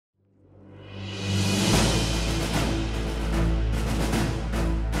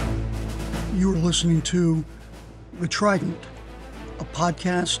listening to The Trident, a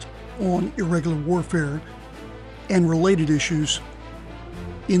podcast on irregular warfare and related issues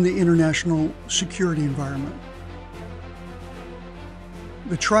in the international security environment.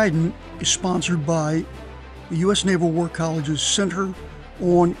 The Trident is sponsored by the U.S. Naval War College's Center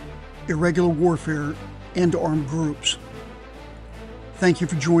on Irregular Warfare and Armed Groups. Thank you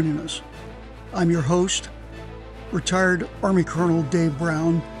for joining us. I'm your host, retired Army Colonel Dave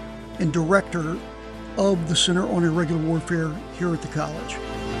Brown, and director of the Center on Irregular Warfare here at the college.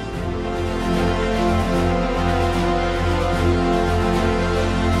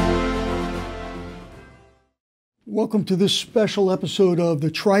 Welcome to this special episode of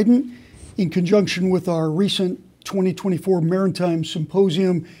The Trident in conjunction with our recent 2024 Maritime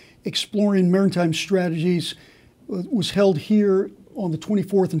Symposium Exploring Maritime Strategies. It was held here on the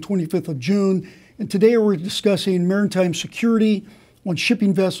 24th and 25th of June. And today we're discussing maritime security on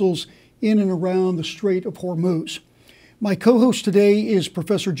shipping vessels in and around the Strait of Hormuz. My co-host today is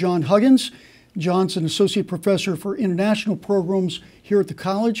Professor John Huggins. John's an associate professor for international programs here at the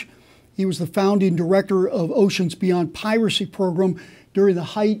college. He was the founding director of Oceans Beyond Piracy program during the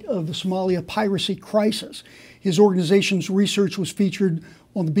height of the Somalia piracy crisis. His organization's research was featured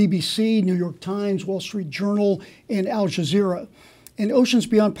on the BBC, New York Times, Wall Street Journal, and Al Jazeera. And Oceans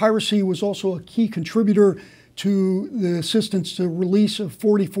Beyond Piracy was also a key contributor to the assistance to release of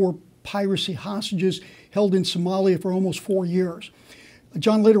 44 piracy hostages held in Somalia for almost 4 years.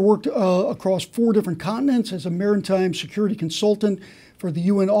 John later worked across 4 different continents as a maritime security consultant for the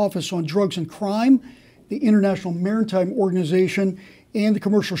UN Office on Drugs and Crime, the International Maritime Organization, and the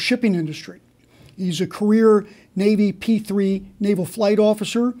commercial shipping industry. He's a career Navy P-3 naval flight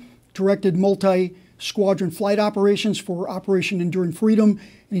officer, directed multi-squadron flight operations for Operation Enduring Freedom,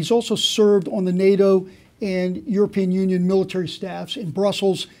 and he's also served on the NATO and European Union military staffs in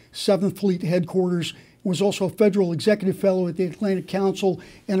Brussels, 7th Fleet Headquarters, was also a federal executive fellow at the Atlantic Council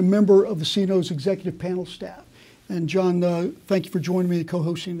and a member of the CNO's executive panel staff. And John, thank you for joining me and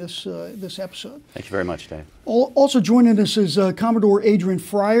co-hosting this episode. Thank you very much, Dave. Also joining us is Commodore Adrian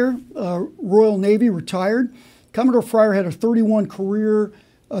Fryer, Royal Navy, retired. Commodore Fryer had a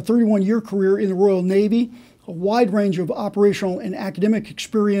 31-year career in the Royal Navy, a wide range of operational and academic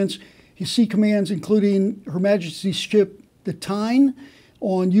experience. His sea commands, including Her Majesty's ship, the Tyne,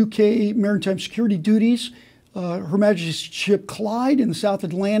 on UK maritime security duties, Her Majesty's ship Clyde in the South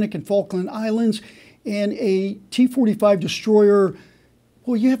Atlantic and Falkland Islands, and a T-45 destroyer.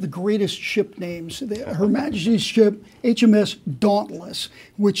 Well, you have the greatest ship names. Her Majesty's ship HMS Dauntless,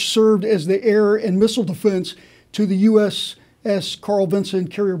 which served as the air and missile defense to the USS Carl Vinson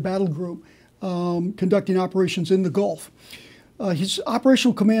Carrier Battle Group, conducting operations in the Gulf. His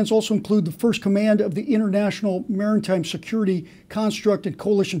operational commands also include the first command of the International Maritime Security Construct and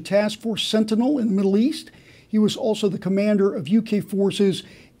Coalition Task Force Sentinel in the Middle East. He was also the commander of UK forces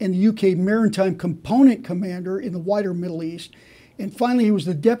and the UK Maritime Component Commander in the wider Middle East. And finally, he was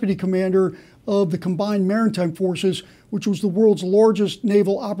the deputy commander of the Combined Maritime Forces, which was the world's largest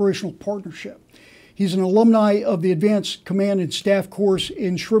naval operational partnership. He's an alumni of the Advanced Command and Staff course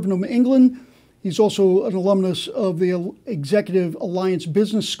in Shrivenham, England. He's also an alumnus of the Executive Alliance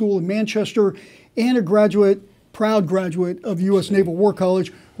Business School in Manchester and a proud graduate of the U.S. Naval War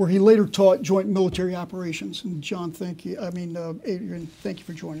College, where he later taught joint military operations. And John, thank you. Adrian, thank you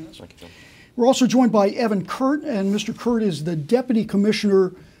for joining us. Thank you, John. We're also joined by Evan Kurt, and Mr. Kurt is the Deputy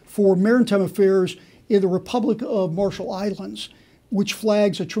Commissioner for Maritime Affairs in the Republic of Marshall Islands, which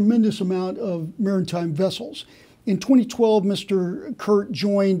flags a tremendous amount of maritime vessels. In 2012, Mr. Kurt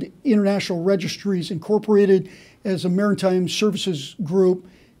joined International Registries Incorporated as a maritime services group,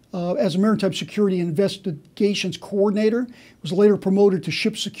 as a maritime security investigations coordinator, was later promoted to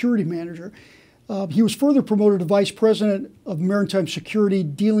ship security manager. He was further promoted to vice president of maritime security,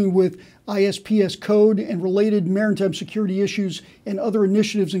 dealing with ISPS code and related maritime security issues and other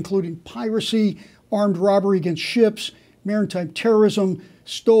initiatives, including piracy, armed robbery against ships, maritime terrorism,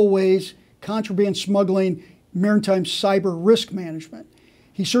 stowaways, contraband smuggling, maritime cyber risk management.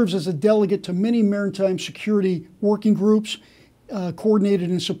 He serves as a delegate to many maritime security working groups, coordinated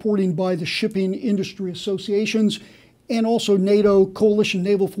and supported by the shipping industry associations, and also NATO, Coalition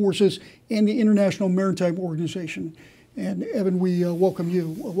Naval Forces, and the International Maritime Organization. And Evan, we welcome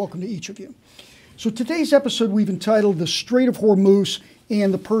you. Welcome to each of you. So today's episode we've entitled The Strait of Hormuz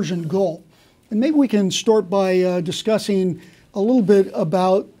and the Persian Gulf. And maybe we can start by discussing a little bit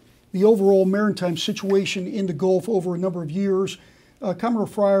about the overall maritime situation in the Gulf over a number of years. Commodore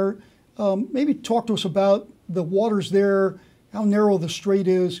Fryer, maybe talk to us about the waters there, how narrow the strait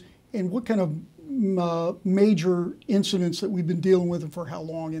is, and what kind of major incidents that we've been dealing with and for how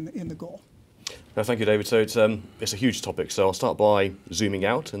long in the Gulf. No, thank you, David. So it's a huge topic. So I'll start by zooming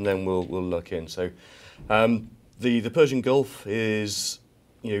out, and then we'll look in. So the Persian Gulf is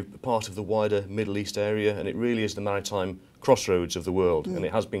part of the wider Middle East area, and it really is the maritime crossroads of the world, and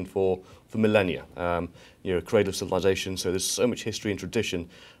it has been for millennia. A cradle of civilization. So there's so much history and tradition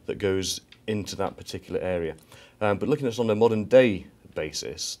that goes into that particular area. But looking at it on a modern day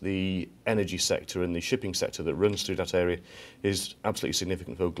basis, the energy sector and the shipping sector that runs through that area is absolutely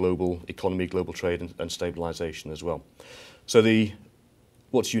significant for global economy, global trade and stabilisation as well. So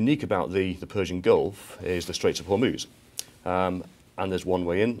what's unique about the Persian Gulf is the Strait of Hormuz. And there's one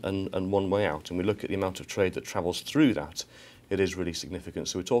way in and one way out. And we look at the amount of trade that travels through that, it is really significant.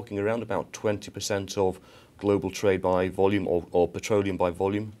 So we're talking around about 20% of global trade by volume or petroleum by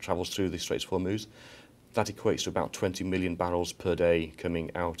volume travels through the Straits of Hormuz. That equates to about 20 million barrels per day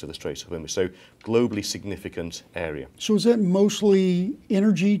coming out of the Straits of Hormuz. So globally significant area. So is that mostly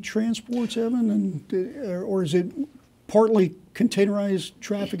energy transports, Evan, or is it partly containerized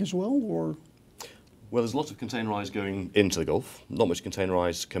traffic as well, or? Well, there's lots of containerized going into the Gulf, not much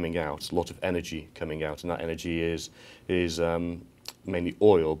containerized coming out, a lot of energy coming out, and that energy is mainly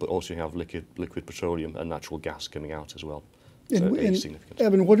oil, but also you have liquid petroleum and natural gas coming out as well. So and significant.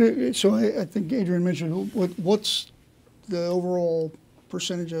 Evan, so I think Adrian mentioned, what's the overall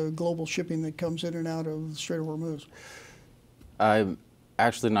percentage of global shipping that comes in and out of the Strait of Hormuz? I'm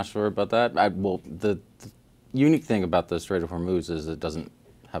actually not sure about that. Well, the unique thing about the Strait of Hormuz is it doesn't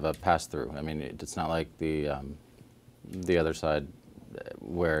have a pass-through. I mean, it's not like the other side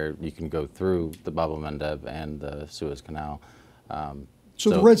where you can go through the Bab el-Mandeb and the Suez Canal. So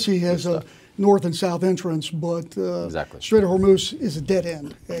the Red Sea has a north and south entrance, but exactly. Strait of Hormuz is a dead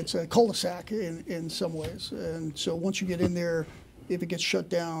end. It's a cul-de-sac in some ways. And so once you get in there, if it gets shut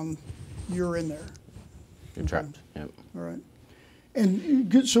down, you're in there. You're trapped. Yep. All right.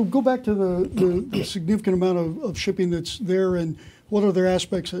 And so go back to the significant amount of shipping that's there, and what other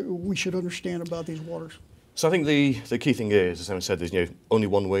aspects that we should understand about these waters? So I think the key thing is, as Simon said, there's only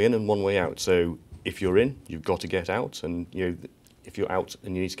one way in and one way out. So if you're in, you've got to get out, and if you're out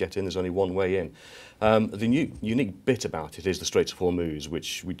and you need to get in, there's only one way in. The unique bit about it is the Strait of Hormuz,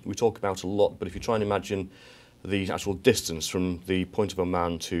 which we talk about a lot, but if you try and imagine the actual distance from the point of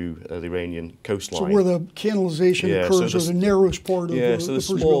Oman to the Iranian coastline. So where the canalization occurs, or the narrowest part of the so the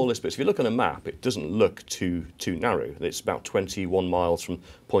smallest bits. If you look on a map, it doesn't look too narrow. It's about 21 miles from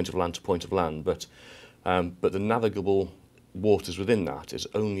point of land to point of land, but the navigable waters within that is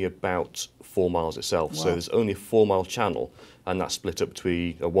only about 4 miles itself. Wow. So there's only a 4-mile channel, and that's split up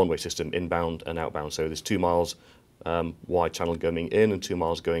between a one-way system, inbound and outbound. So there's 2 miles wide channel going in and 2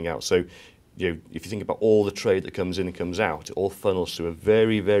 miles going out. So if you think about all the trade that comes in and comes out, it all funnels through a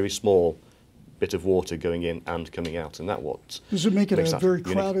very, very small bit of water going in and coming out, and does it make it a very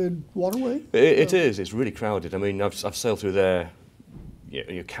crowded waterway? It is. It's really crowded. I mean, I've sailed through there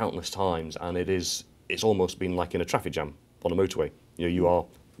countless times, and it's almost been like in a traffic jam on a motorway. You are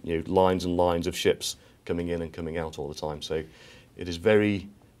lines and lines of ships coming in and coming out all the time. So it is very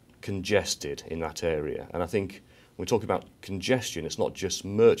congested in that area, and I think when we talk about congestion, it's not just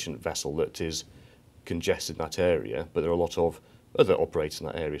merchant vessel that is congested in that area, but there are a lot of other operators in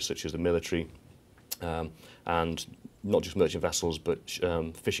that area, such as the military, and not just merchant vessels, but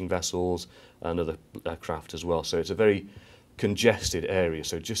fishing vessels and other craft as well. So it's a very congested area.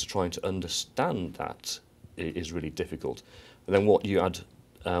 So just trying to understand that is really difficult. And then what you add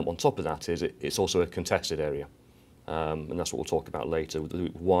on top of that is it's also a contested area, and that's what we'll talk about later,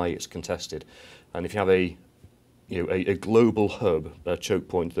 why it's contested. And if you have a global hub, a choke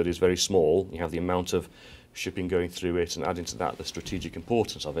point that is very small, you have the amount of shipping going through it, and adding to that the strategic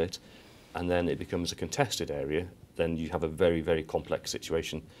importance of it, and then it becomes a contested area, then you have a very, very complex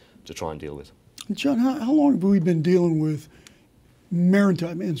situation to try and deal with. John, how long have we been dealing with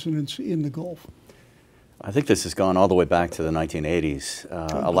maritime incidents in the Gulf? I think this has gone all the way back to the 1980s.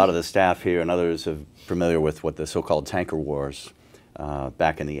 A lot of the staff here and others are familiar with what the so-called tanker wars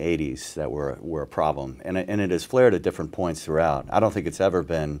back in the 80s that were a problem. And it has flared at different points throughout. I don't think it's ever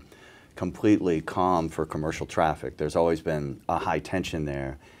been completely calm for commercial traffic. There's always been a high tension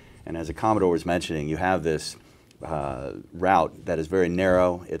there. And as the Commodore was mentioning, you have this route that is very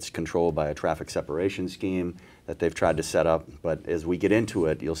narrow. It's controlled by a traffic separation scheme that they've tried to set up. But as we get into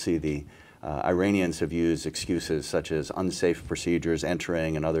it, you'll see the Iranians have used excuses such as unsafe procedures,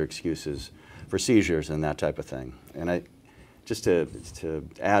 entering, and other excuses for seizures and that type of thing. And just to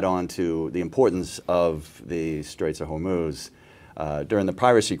add on to the importance of the Straits of Hormuz, during the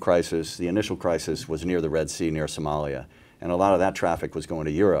piracy crisis, the initial crisis was near the Red Sea, near Somalia, and a lot of that traffic was going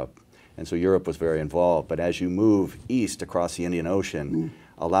to Europe, and so Europe was very involved. But as you move east across the Indian Ocean,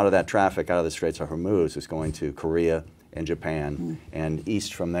 a lot of that traffic out of the Straits of Hormuz is going to Korea and Japan and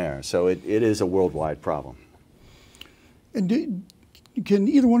east from there. So it is a worldwide problem. And can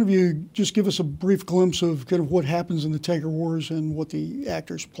either one of you just give us a brief glimpse of kind of what happens in the tanker wars and what the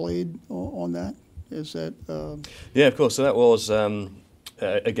actors played on that? Is that? Yeah, of course. So that was,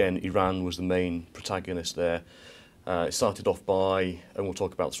 again, Iran was the main protagonist there. It started off by, and we'll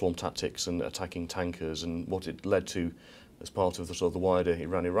talk about swarm tactics and attacking tankers, and what it led to as part of the sort of the wider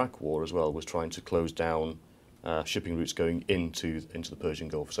Iran-Iraq war as well was trying to close down shipping routes going into the Persian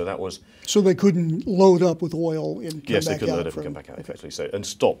Gulf. So that was... So they couldn't load up with oil and come yes, back they couldn't out load up and come back out, effectively. So, and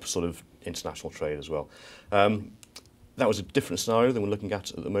stop sort of international trade as well. That was a different scenario than we're looking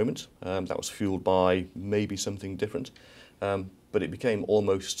at the moment. That was fueled by maybe something different. But it became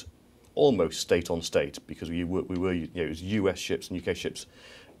almost state on state, because we were you know, it was US ships and UK ships,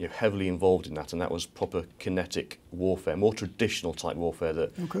 you know, heavily involved in that, and that was proper kinetic warfare, more traditional type warfare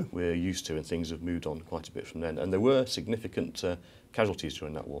that we're used to, and things have moved on quite a bit from then. And there were significant casualties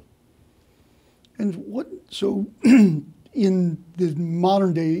during that war. And so in the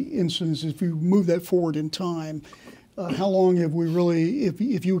modern day instance, if you move that forward in time, how long have we really,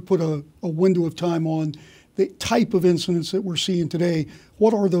 if you would put a window of time on the type of incidents that we're seeing today,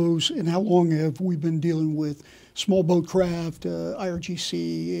 what are those, and how long have we been dealing with small boat craft,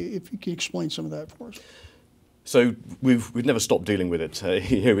 IRGC? If you can explain some of that for us. So we've never stopped dealing with it.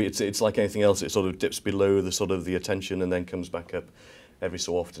 You know, it's like anything else. It sort of dips below the sort of the attention and then comes back up every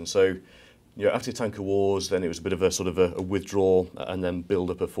so often. So, you know, after the tanker wars, then it was a bit of a sort of a withdrawal and then build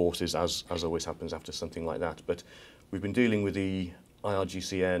up of forces, as always happens after something like that. But we've been dealing with the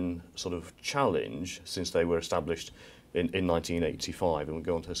IRGCN sort of challenge since they were established in 1985, and we'll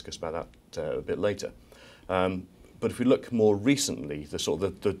go on to discuss about that a bit later. But if we look more recently, the sort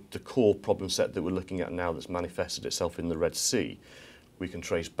of the core problem set that we're looking at now that's manifested itself in the Red Sea, we can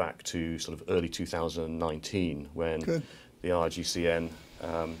trace back to sort of early 2019 when the IRGCN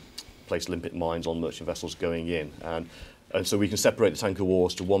placed limpet mines on merchant vessels going in. And so we can separate the tanker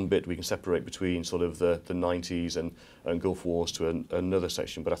wars to one bit. We can separate between sort of the 90s and Gulf Wars to another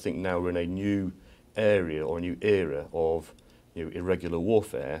section. But I think now we're in a new area or a new era of, you know, irregular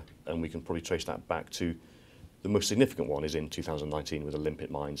warfare, and we can probably trace that back to the most significant one is in 2019 with the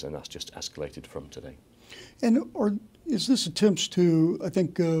limpet mines, and that's just escalated from today. And is this attempts to? I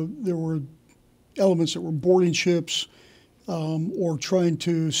think there were elements that were boarding ships or trying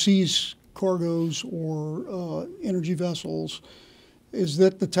to seize cargoes or energy vessels. Is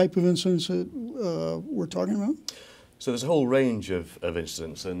that the type of incidents that we're talking about? So there's a whole range of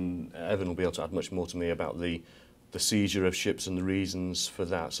incidents, and Evan will be able to add much more to me about the seizure of ships and the reasons for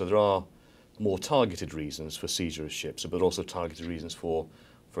that. So there are more targeted reasons for seizure of ships, but also targeted reasons for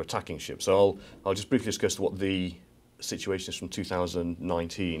attacking ships. So I'll just briefly discuss what the situation is from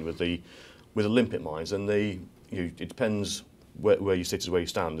 2019 with the limpet mines, and it depends where you sit is where you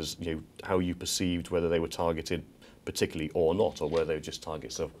stand, as you know, how you perceived whether they were targeted particularly or not, or whether they were just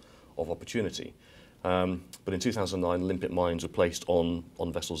targets of opportunity. But in 2009, limpet mines were placed on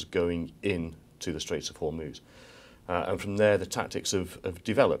vessels going into the Straits of Hormuz. And from there, the tactics have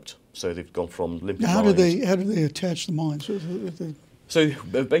developed. So they've gone from limpet mines. How do they attach the mines? So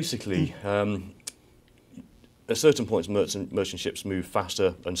basically, at certain points, merchant ships move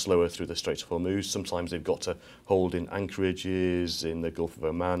faster and slower through the Strait of Hormuz. Sometimes they've got to hold in anchorages in the Gulf of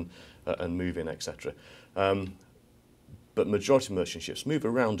Oman and move in, etc. But majority of merchant ships move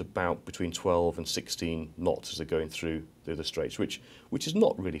around about between 12 and 16 knots as they're going through the straits, which is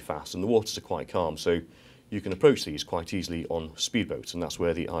not really fast, and the waters are quite calm. So you can approach these quite easily on speedboats, and that's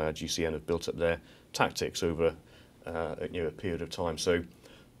where the IRGCN have built up their tactics over a period of time. So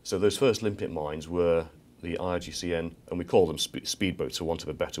those first limpet mines were the IRGCN, and we call them speedboats for want of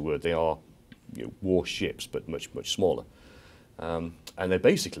a better word. They are war ships, but much smaller, and they're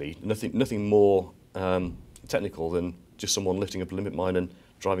basically nothing more technical than just someone lifting up a limpet mine and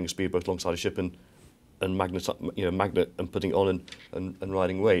driving a speedboat alongside a ship and magnet and putting it on and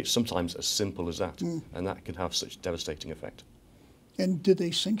riding away. It's sometimes as simple as that, and that can have such devastating effect. And did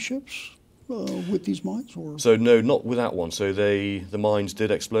they sink ships with these mines? Or? So no, not with that one. So the mines did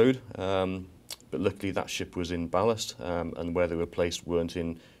explode, but luckily that ship was in ballast, and where they were placed weren't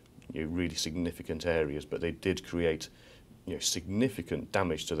in really significant areas, but they did create significant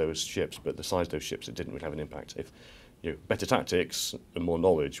damage to those ships. But the size of those ships, it didn't really have an impact. If better tactics and more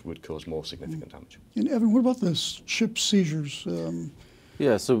knowledge would cause more significant damage. And Evan, what about the ship seizures?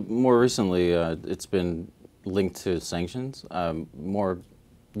 Yeah, so more recently, it's been linked to sanctions, more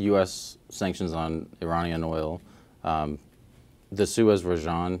U.S. sanctions on Iranian oil. The Suez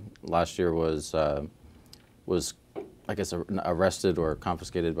Rajan last year was I guess, arrested or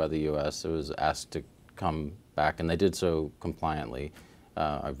confiscated by the U.S. It was asked to come back, and they did so compliantly,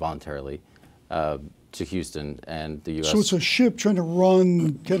 or voluntarily, to Houston, and the U.S. So it's a ship trying to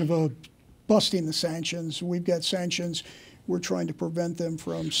run kind of a busting the sanctions. We've got sanctions. We're trying to prevent them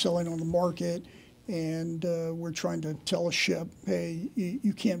from selling on the market, and we're trying to tell a ship, hey,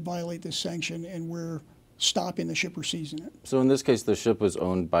 you can't violate this sanction, and we're stopping the ship or seizing it. So in this case, the ship was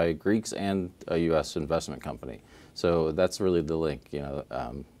owned by Greeks and a U.S. investment company. So that's really the link. You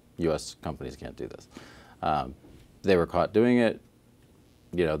know, U.S. companies can't do this. They were caught doing it.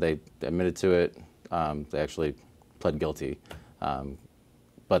 You know, they admitted to it. They actually pled guilty,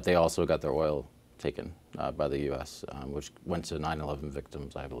 but they also got their oil taken by the U.S., which went to 9/11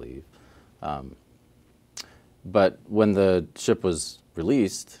 victims, I believe. But when the ship was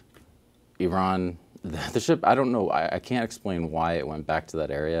released, Iran, the ship, I don't know, I can't explain why it went back to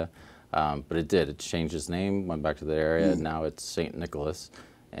that area, but it did. It changed its name, went back to that area, and now it's St. Nicholas,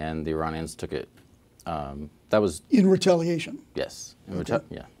 and the Iranians took it. That was in retaliation. Yes, Okay.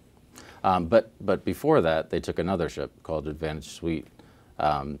 Yeah. But before that, they took another ship called Advantage Sweet.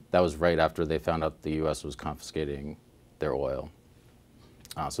 That was right after they found out the U.S. was confiscating their oil.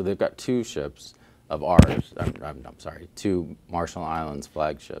 So they've got two ships of ours, I'm sorry, two Marshall Islands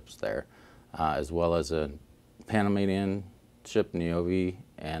flagships there, as well as a Panamanian ship, Niobe,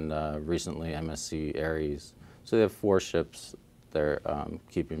 and recently MSC Aries. So they have 4 ships they're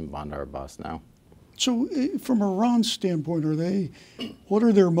keeping Bandar Abbas now. So from Iran's standpoint, what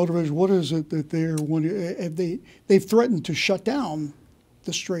are their motivations? What is it that they're wanting? They've threatened to shut down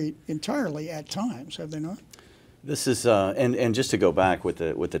the strait entirely at times, have they not? This is, and just to go back with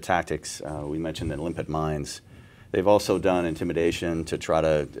the tactics, we mentioned the limpet mines. They've also done intimidation to try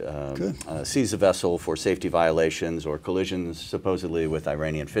to seize a vessel for safety violations or collisions, supposedly with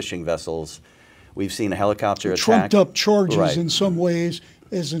Iranian fishing vessels. We've seen a helicopter attack. Trumped up charges Right. in some ways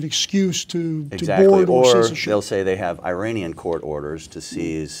as an excuse to Exactly. board or Or seize a ship. they'll say they have Iranian court orders to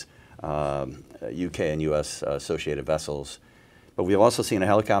seize UK and US associated vessels. But we've also seen a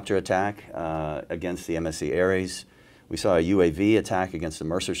helicopter attack against the MSC Aries. We saw a UAV attack against the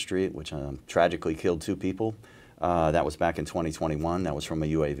Mercer Street, which tragically killed 2 people. That was back in 2021. That was from a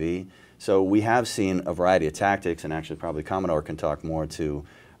UAV. So we have seen a variety of tactics, and actually probably Commodore can talk more to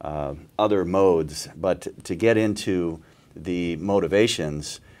other modes. But to get into the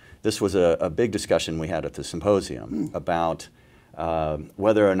motivations, this was a big discussion we had at the symposium about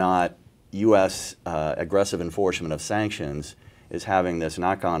whether or not U.S. Aggressive enforcement of sanctions is having this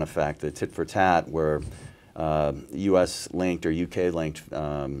knock-on effect, the tit for tat, where U.S.-linked or UK-linked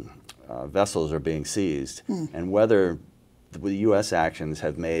vessels are being seized, and whether the U.S. actions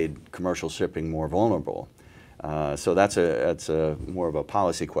have made commercial shipping more vulnerable. So that's a more of a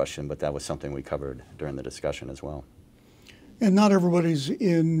policy question, but that was something we covered during the discussion as well. And not everybody's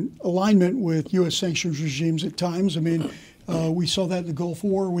in alignment with U.S. sanctions regimes at times. I mean, we saw that in the Gulf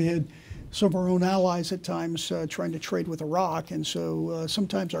War. We had some of our own allies at times trying to trade with Iraq, and so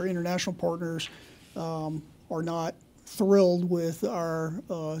sometimes our international partners are not thrilled with our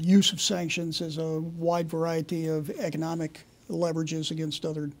use of sanctions as a wide variety of economic leverages against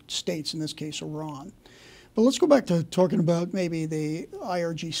other states, in this case Iran. But let's go back to talking about maybe the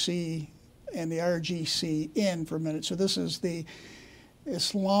IRGC and the IRGC-N for a minute. So this is the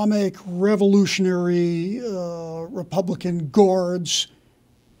Islamic Revolutionary Republican Guards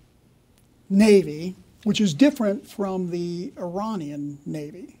Navy, which is different from the Iranian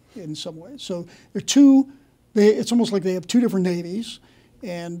Navy in some ways. So they're two. It's almost like they have 2 different navies,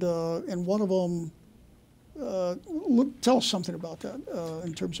 and one of them. Tell us something about that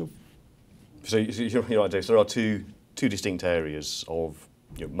in terms of. So you're right, Dave. So there are two distinct areas of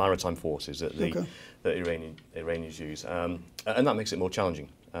maritime forces that that Iranians use, and that makes it more challenging.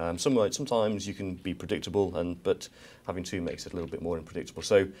 Sometimes you can be predictable, but having 2 makes it a little bit more unpredictable.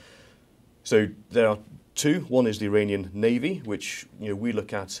 So there are 2. One is the Iranian Navy, which we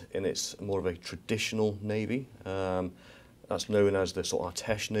look at, and it's more of a traditional navy. That's known as the sort of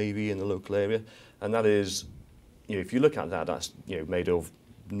Atesh Navy in the local area, and that is, if you look at that, that's made of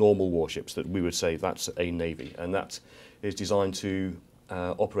normal warships that we would say that's a navy, and that is designed to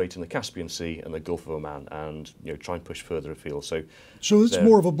operate in the Caspian Sea and the Gulf of Oman, and try and push further afield. So it's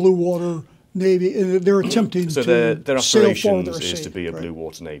more of a blue water navy. They're attempting so to their sail aspirations farther is sea, to be a right? blue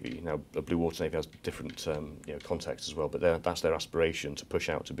water navy. Now, a blue water navy has different contexts as well, but that's their aspiration, to push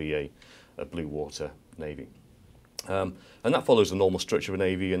out to be a blue water navy. And that follows the normal structure of a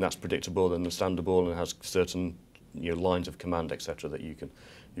navy, and that's predictable and understandable, and has certain lines of command, etc., that you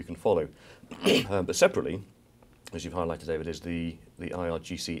can follow. But separately, as you've highlighted, David, is the the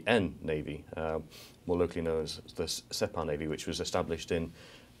IRGCN Navy, more locally known as the Sepah Navy, which was established in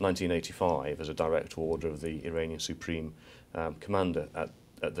 1985 as a direct order of the Iranian Supreme Commander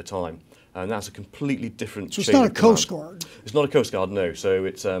at the time. And that's a completely different So it's chain not a of command. Coast Guard. It's not a Coast Guard, no. So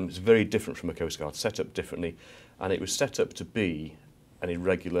it's very different from a Coast Guard, set up differently. And it was set up to be an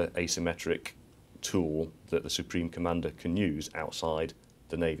irregular asymmetric tool that the Supreme Commander can use outside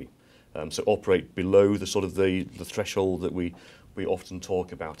the Navy. So operate below the sort of the threshold that we often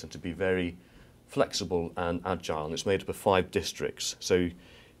talk about, and to be very flexible and agile. And it's made up of 5 districts. So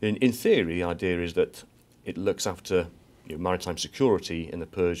in theory, the idea is that it looks after maritime security in the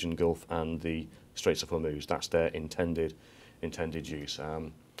Persian Gulf and the Straits of Hormuz. That's their intended use.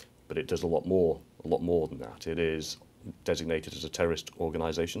 But it does a lot more than that. It is designated as a terrorist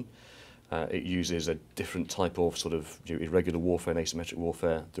organisation. It uses a different type of sort of irregular warfare and asymmetric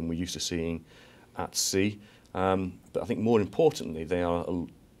warfare than we're used to seeing at sea. But I think more importantly, they are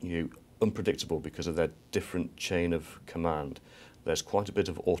unpredictable because of their different chain of command. There's quite a bit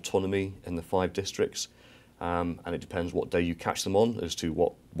of autonomy in the 5 districts, and it depends what day you catch them on as to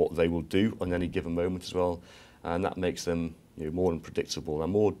what they will do on any given moment as well. And that makes them more unpredictable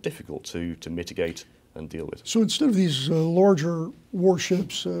and more difficult to mitigate and deal with. So instead of these larger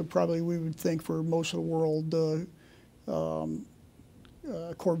warships, probably we would think for most of the world,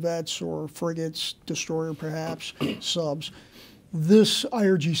 corvettes or frigates, destroyer perhaps, subs. This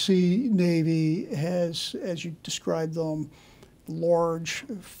IRGC Navy has, as you described them, large,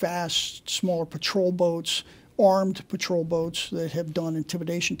 fast, smaller patrol boats, armed patrol boats that have done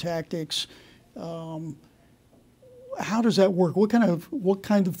intimidation tactics. How does that work? What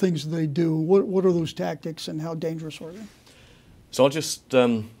kind of things do they do? What are those tactics, and how dangerous are they? So I'll just get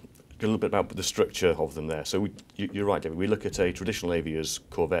a little bit about the structure of them there. So you're right, David. We look at a traditional Navy as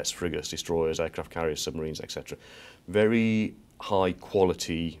corvettes, frigates, destroyers, aircraft carriers, submarines, etc. Very high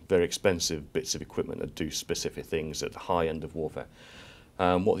quality, very expensive bits of equipment that do specific things at the high end of warfare.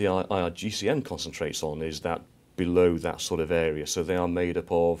 What the IRGCN concentrates on is that below that sort of area. So they are made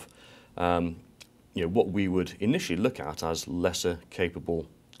up of what we would initially look at as lesser capable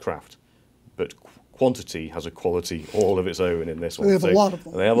craft, but quantity has a quality all of its own in this one. They have a lot of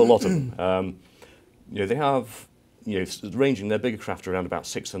them. They have a lot of them. They have, ranging their bigger craft around about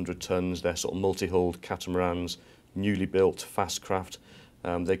 600 tons. They're sort of multi-hulled catamarans, newly built fast craft.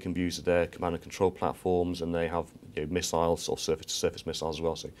 They can be used as their command and control platforms, and they have missiles or surface-to-surface missiles as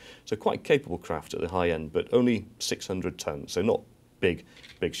well. So quite capable craft at the high end, but only 600 tons. So not big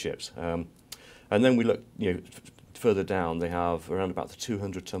ships. And then we look, further down. They have around about the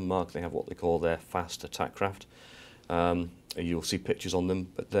 200-ton mark. They have what they call their fast attack craft. You'll see pictures on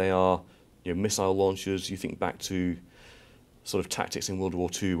them, but they are missile launchers. You think back to sort of tactics in World War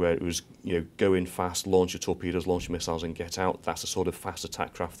II, where it was go in fast, launch your torpedoes, launch your missiles, and get out. That's the sort of fast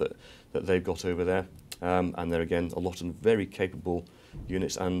attack craft that they've got over there. And they're again a lot of very capable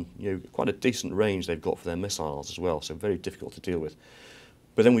units, and quite a decent range they've got for their missiles as well. So very difficult to deal with.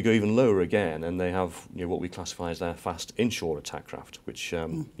 But then we go even lower again, and they have what we classify as their fast inshore attack craft, which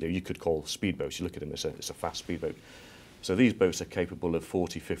you could call speedboats. You look at them, it's a fast speedboat. So these boats are capable of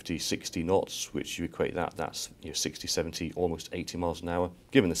 40, 50, 60 knots, which you equate that's 60, 70, almost 80 miles an hour,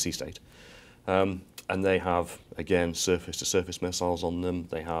 given the sea state. And they have, again, surface-to-surface missiles on them.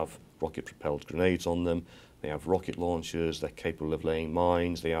 They have rocket-propelled grenades on them. They have rocket launchers. They're capable of laying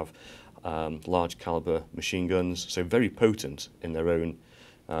mines. They have large-caliber machine guns, so very potent in their own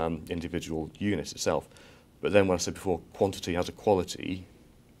individual unit itself. But then, when I said before, quantity has a quality.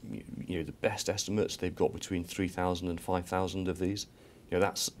 The best estimates, they've got between 3,000 and 5,000 of these.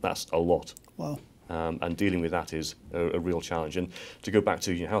 That's a lot. Wow. And dealing with that is a real challenge. And to go back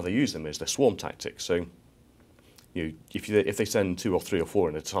to how they use them is their swarm tactics. So if they send 2 or 3 or 4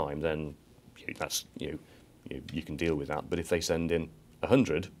 at a time, then that's you can deal with that. But if they send in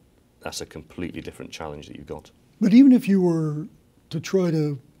 100, that's a completely different challenge that you've got. But even if you were to try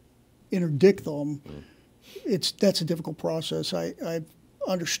to interdict them, that's a difficult process. I've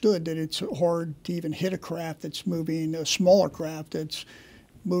understood that it's hard to even hit a craft that's moving, a smaller craft that's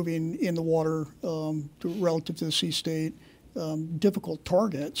moving in the water relative to the sea state, difficult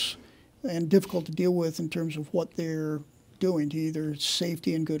targets, and difficult to deal with in terms of what they're doing, to either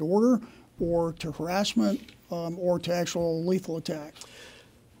safety and good order, or to harassment, or to actual lethal attacks.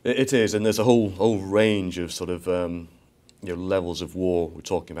 It is, and there's a whole range of sort of levels of war we're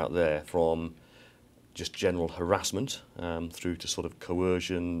talking about there, from just general harassment through to sort of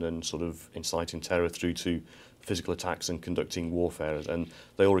coercion and sort of inciting terror, through to physical attacks and conducting warfare. And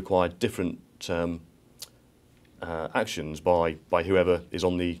they all require different actions by whoever is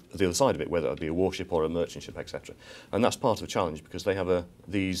on the other side of it, whether it be a warship or a merchant ship, etc. And that's part of the challenge, because they have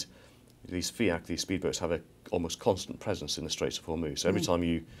these FIAC, these speedboats, have a almost constant presence in the Straits of Hormuz. So every time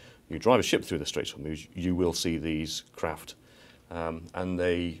you drive a ship through the Straits of Hormuz, you will see these craft, and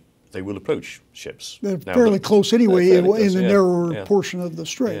they will approach ships. They're fairly close anyway in the narrower yeah. portion of the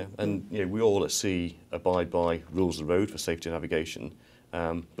strait. Yeah. And we all at sea abide by rules of the road for safety navigation,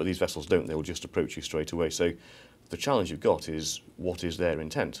 but these vessels don't. They will just approach you straight away. So the challenge you've got is, what is their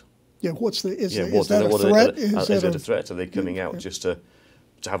intent? Yeah, is that a threat? Is it a threat? Are they coming out yeah. just to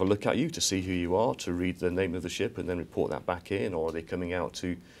have a look at you, to see who you are, to read the name of the ship and then report that back in? Or are they coming out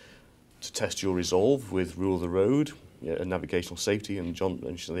to test your resolve with rule of the road, and navigational safety, and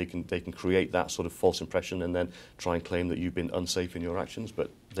so they can create that sort of false impression and then try and claim that you've been unsafe in your actions,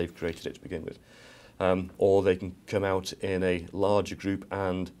 but they've created it to begin with. Or they can come out in a larger group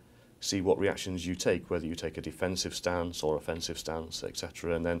and see what reactions you take, whether you take a defensive stance or offensive stance,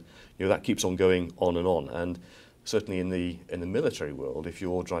 etc. And then that keeps on going on and on. And certainly in the military world, if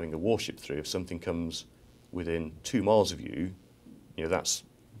you're driving a warship through, if something comes within 2 miles of you, that's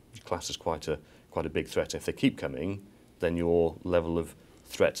classed as quite a big threat. If they keep coming, then your level of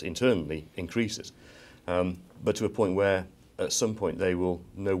threat internally increases. But to a point where at some point they will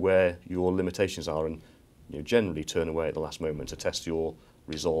know where your limitations are and generally turn away at the last moment to test your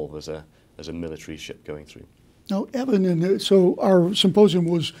resolve as a military ship going through. Now, Evan, so our symposium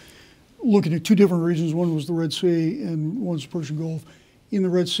was looking at 2 different regions. One was the Red Sea and one was the Persian Gulf. In the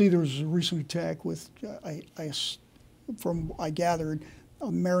Red Sea, there was a recent attack with, from I gathered,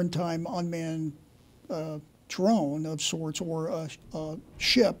 a maritime unmanned drone of sorts, or a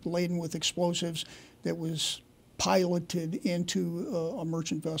ship laden with explosives that was piloted into a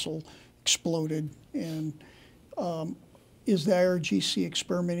merchant vessel, exploded. And is the IRGC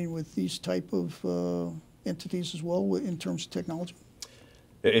experimenting with these type of entities as well in terms of technology?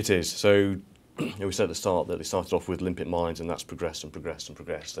 It is. So we said at the start that they started off with limpet mines, and that's progressed and progressed and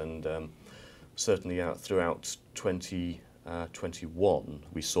progressed. And certainly throughout 2021,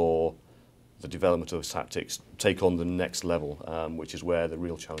 we saw the development of those tactics take on the next level, which is where the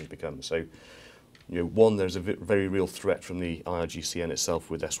real challenge becomes. So, one, there's a very real threat from the IRGCN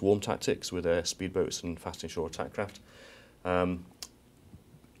itself with their swarm tactics, with their speedboats and fast inshore attack craft. But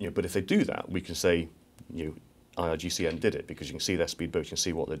if they do that, we can say, IRGCN did it, because you can see their speedboats, you can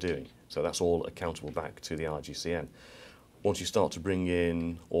see what they're doing. So that's all accountable back to the IRGCN. Once you start to bring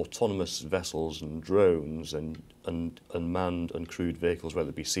in autonomous vessels and drones and unmanned, uncrewed vehicles, whether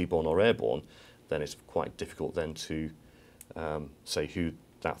it be seaborne or airborne, then it's quite difficult then to say who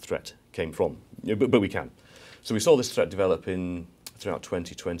that threat came from. But we can. So we saw this threat develop throughout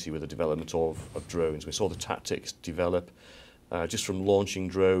 2020 with the development of drones. We saw the tactics develop just from launching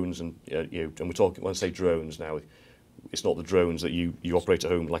drones, and and we're talking, when I say drones now, it's not the drones that you operate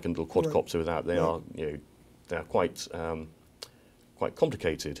at home like a little quadcopter with that. They are they are quite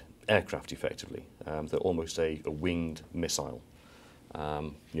complicated aircraft, effectively. They're almost a winged missile.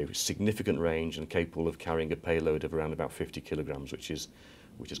 Significant range and capable of carrying a payload of around about 50 kilograms, which is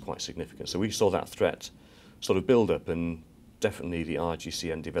quite significant. So we saw that threat sort of build up, and definitely the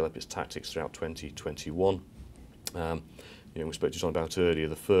IRGCN developed its tactics throughout 2021. We spoke to John about earlier.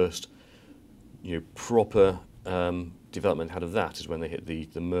 The first proper development out of that is when they hit the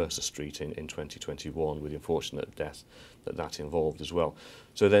Mercer Strait in 2021, with the unfortunate death that involved as well.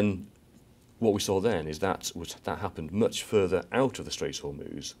 So then what we saw then is that happened much further out of the Strait of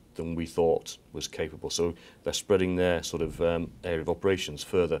Hormuz than we thought was capable. So they're spreading their sort of area of operations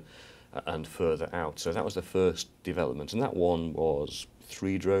further and further out. So that was the first development, and that one was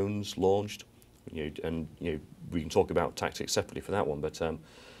 3 drones launched. We can talk about tactics separately for that one, but an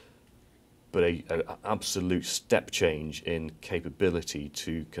absolute step change in capability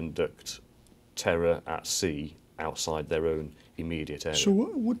to conduct terror at sea outside their own immediate area.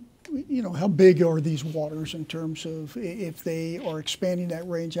 So how big are these waters in terms of if they are expanding that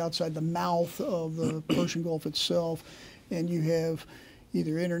range outside the mouth of the Persian Gulf itself, and you have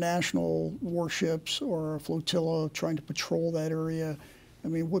either international warships or a flotilla trying to patrol that area? I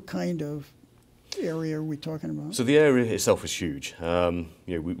mean, what kind of area are we talking about? So the area itself is huge.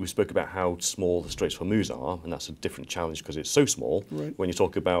 We spoke about how small the Straits of Hormuz are, and that's a different challenge because it's so small. Right. When you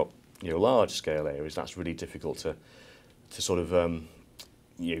talk about large-scale areas, that's really difficult to sort of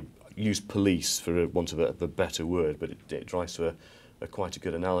use police, for want of a better word, but it drives to quite a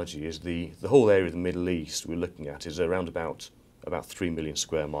good analogy. Is the whole area of the Middle East we're looking at is around about 3 million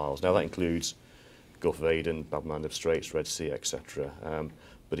square miles. Now that includes Gulf of Aden, Bab el-Mandeb Straits, Red Sea, etc.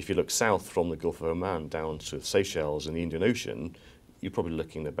 But if you look south from the Gulf of Oman down to Seychelles and the Indian Ocean, you're probably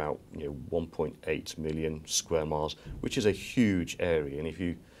looking at about 1.8 million square miles, which is a huge area. And if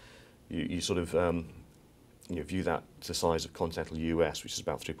you sort of view that to the size of continental US, which is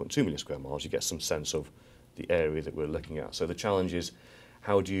about 3.2 million square miles, you get some sense of the area that we're looking at. So the challenge is,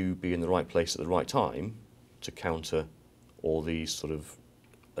 how do you be in the right place at the right time to counter all these sort of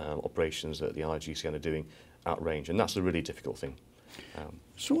operations that the IGCN are doing at range? And that's a really difficult thing.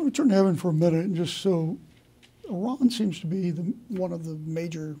 So I want to turn to heaven for a minute, and just so Iran seems to be one of the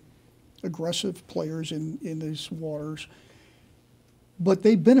major aggressive players in these waters, but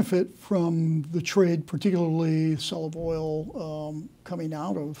they benefit from the trade, particularly sale of oil coming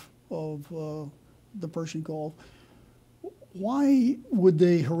out of the Persian Gulf. Why would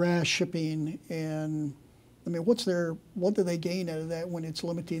they harass shipping? And I mean, what do they gain out of that when it's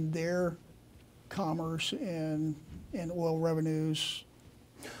limiting their commerce and oil revenues?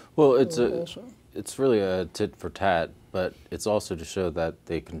 Well, it's really a tit for tat, but it's also to show that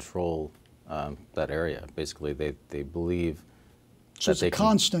they control that area. Basically, they believe so that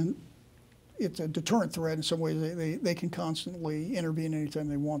they it's a deterrent threat in some ways. They can constantly intervene anytime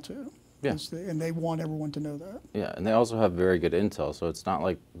they want to. Yeah. And they want everyone to know that. Yeah, and they also have very good intel, so it's not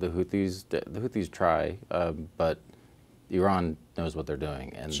like the Houthis try, but Iran knows what they're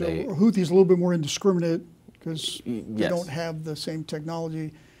doing. And so Houthis a little bit more indiscriminate because they yes. don't have the same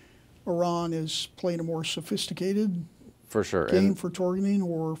technology. Iran is playing a more sophisticated for sure game for targeting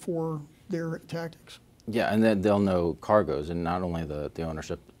or for their tactics. Yeah, and then they'll know cargoes, and not only the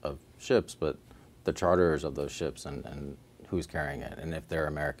ownership of ships, but the charterers of those ships and who's carrying it, and if they're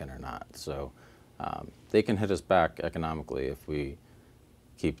American or not. So they can hit us back economically if we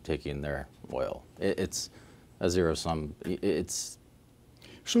keep taking their oil. It's a zero-sum.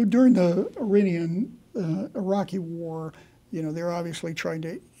 So during the Iraqi war, they're obviously trying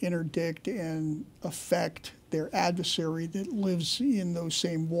to interdict and affect their adversary that lives in those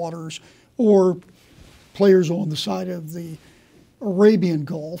same waters, or players on the side of the Arabian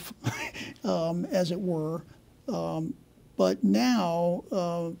Gulf, as it were. But now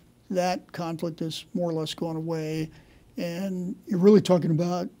that conflict has more or less gone away, and you're really talking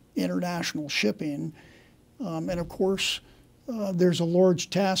about international shipping. And of course, there's a large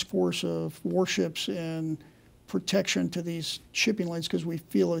task force of warships and protection to these shipping lanes because we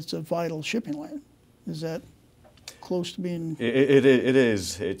feel it's a vital shipping lane. Is that close to being? It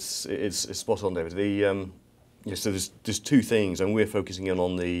is. It's spot on, David. So there's two things, and we're focusing in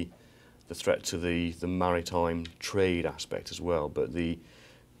on the threat to the maritime trade aspect as well. But you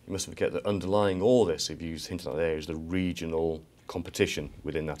mustn't forget that underlying all this, if you hinted at there, is the regional competition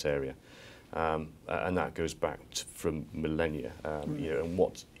within that area. And that goes back from millennia, and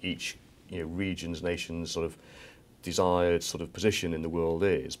what each region's, nation's sort of desired sort of position in the world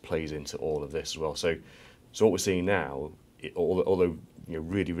plays into all of this as well. So what we're seeing now, although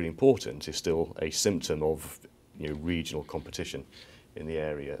really, really important, is still a symptom of regional competition in the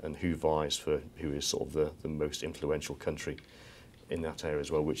area and who vies for who is sort of the most influential country in that area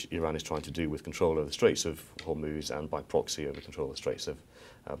as well, which Iran is trying to do with control over the Straits of Hormuz and by proxy over control of the Straits of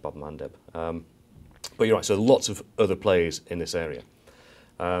Bab el-Mandeb. But you're right, so lots of other players in this area.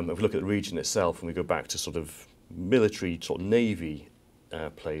 If we look at the region itself and we go back to sort of military, sort of navy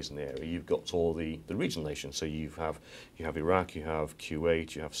players in the area, you've got all the regional nations. So you have Iraq, you have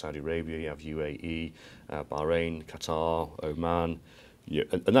Kuwait, you have Saudi Arabia, you have UAE, Bahrain, Qatar, Oman,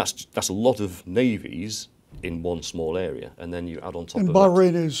 and that's a lot of navies in one small area, and then you add on top of that. And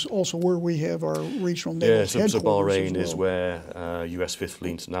Bahrain is also where we have our regional naval headquarters. So Bahrain as is where US 5th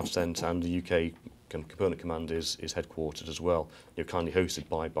Fleet NavCent and the UK Component Command is headquartered as well. You're kindly hosted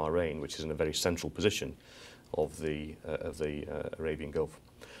by Bahrain, which is in a very central position of the Arabian Gulf.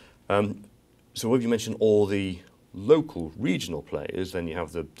 So when you mention all the local regional players, then you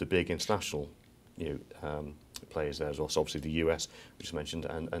have the big international players there as well. So obviously the US, which is mentioned,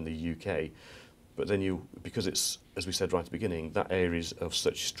 and the UK. But then because it's, as we said right at the beginning, that area is of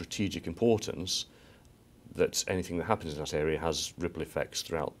such strategic importance that anything that happens in that area has ripple effects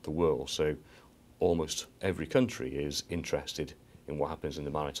throughout the world. So almost every country is interested in what happens in the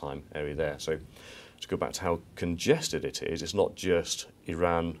maritime area there. So to go back to how congested it is, it's not just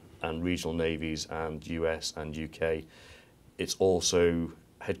Iran and regional navies and US and UK. It's also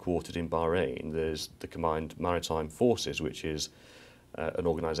headquartered in Bahrain. There's the Combined Maritime Forces, which is an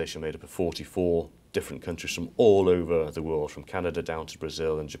organisation made up of 44 different countries from all over the world, from Canada down to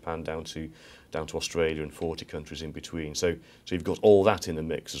Brazil and Japan down to Australia and 40 countries in between. So you've got all that in the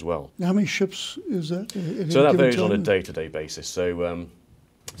mix as well. How many ships is that? So that varies on a day-to-day basis. So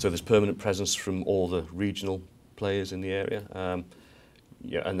there's permanent presence from all the regional players in the area.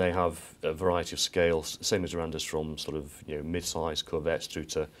 Yeah, and they have a variety of scales, same as around us, from sort of mid-sized corvettes through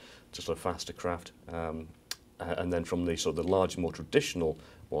to sort of faster craft, and then from the sort of the larger, more traditional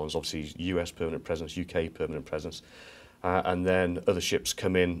ones, obviously US permanent presence, UK permanent presence, and then other ships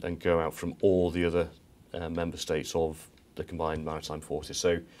come in and go out from all the other member states of the combined maritime forces.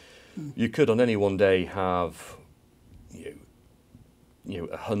 So you could on any one day have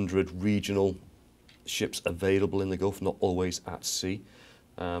 100 regional ships available in the Gulf, not always at sea,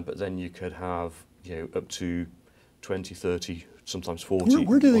 but then you could have up to 20, 30, sometimes 40.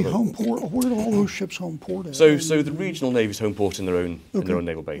 Where do they home port? Where do all those ships home port at? So the regional navies home port in their own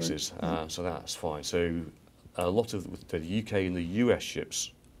naval bases, right. So that's fine. So a lot of the UK and the US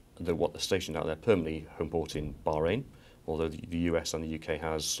ships, they're stationed out there permanently home port in Bahrain, although the US and the UK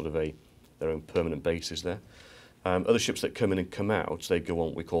has sort of their own permanent bases there. Other ships that come in and come out, they go on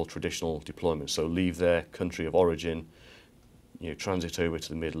what we call traditional deployments. So leave their country of origin, transit over to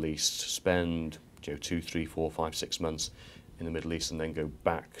the Middle East, spend 2, 3, 4, 5, 6 months in the Middle East, and then go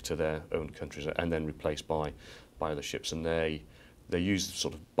back to their own countries, and then replaced by other ships. And they use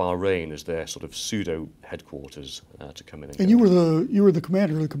sort of Bahrain as their sort of pseudo headquarters to come in. And you were the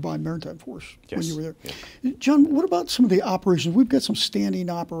commander of the Combined Maritime Force when you were there. Yeah. John, what about some of the operations? We've got some standing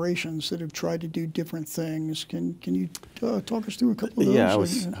operations that have tried to do different things. Can you talk us through a couple of those? Yeah,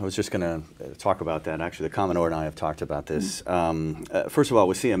 I was just going to talk about that. Actually, the Commodore and I have talked about this. First of all,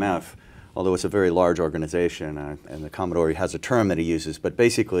 with CMF, although it's a very large organization, and the Commodore has a term that he uses, but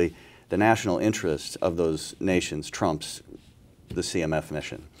basically the national interest of those nations trumps the CMF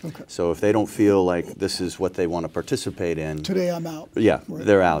mission. Okay. So if they don't feel like this is what they want to participate in. Today I'm out. Yeah, right.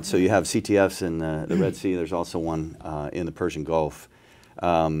 They're out. So you have CTFs in the Red Sea. There's also one in the Persian Gulf.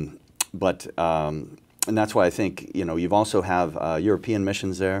 And that's why I think, you've also have European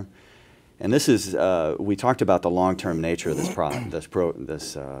missions there. And this is, we talked about the long-term nature of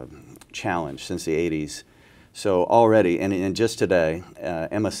this challenge since the 80s. So already, and just today,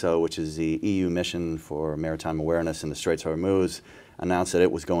 MSO, which is the EU mission for maritime awareness in the Straits of Hormuz, announced that it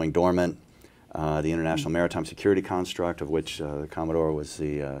was going dormant. The International Maritime Security Construct, of which the Commodore was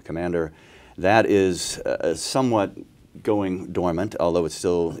the commander, that is somewhat going dormant, although it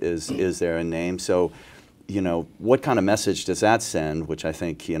still is there in name. So, what kind of message does that send, which I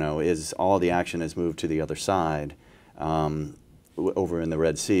think, is all the action has moved to the other side over in the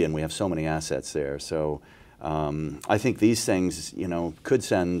Red Sea, and we have so many assets there. So I think these things, could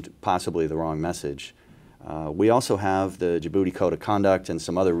send possibly the wrong message. We also have the Djibouti Code of Conduct and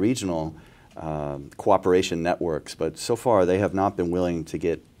some other regional cooperation networks, but so far they have not been willing to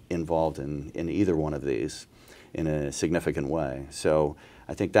get involved in either one of these in a significant way. So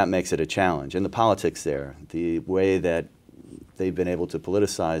I think that makes it a challenge. And the politics there, the way that they've been able to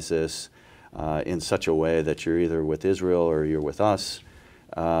politicize this in such a way that you're either with Israel or you're with us,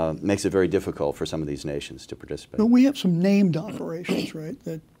 makes it very difficult for some of these nations to participate. But we have some named operations, right,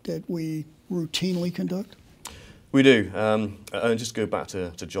 that we routinely conduct? We do. And just go back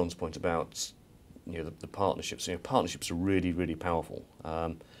to John's point about the partnerships. Partnerships are really, really powerful.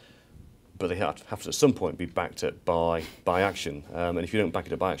 But they have to at some point be backed up by action. And if you don't back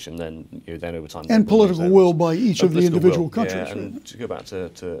it up by action, then over time... And political will by each of the individual countries. Yeah, and right? to go back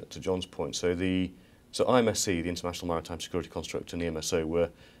to John's point, so IMSC, the International Maritime Security Construct, and the MSO were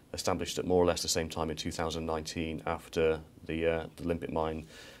established at more or less the same time in 2019 after the limpet mine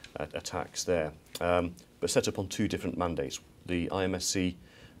attacks there, but set up on two different mandates. The IMSC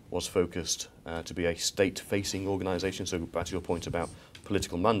was focused to be a state-facing organisation, so back to your point about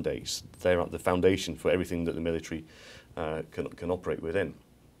political mandates, they're at the foundation for everything that the military can operate within.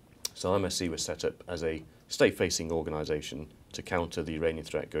 So IMSC was set up as a state-facing organisation to counter the Iranian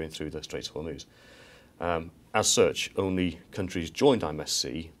threat going through the Strait of Hormuz. As such, only countries joined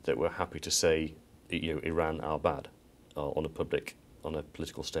IMSC that were happy to say, Iran are bad on a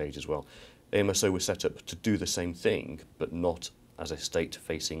political stage as well. The MSO was set up to do the same thing, but not as a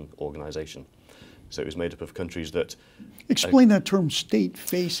state-facing organisation. So it was made up of countries that... Explain that term,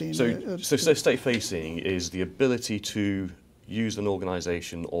 state-facing. So state-facing is the ability to use an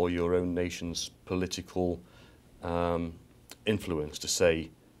organisation or your own nation's political influence to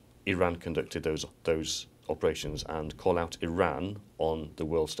say, Iran conducted those operations and call out Iran on the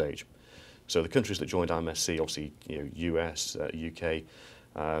world stage. So the countries that joined IMSC, obviously, US, UK,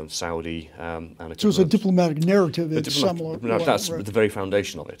 Saudi, and so it's a diplomatic narrative. That's right. The very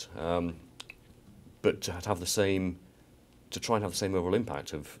foundation of it. But to try and have the same overall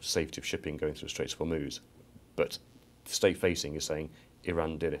impact of safety of shipping going through the Straits of Hormuz, but state-facing is saying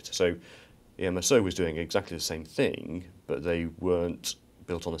Iran did it. So the MSO was doing exactly the same thing, but they weren't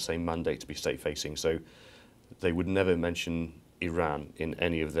built on the same mandate to be state-facing. So they would never mention Iran in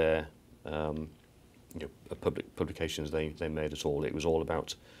any of their publications they made at all. It was all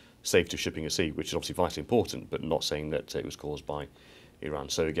about safety of shipping at sea, which is obviously vitally important, but not saying that it was caused by Iran.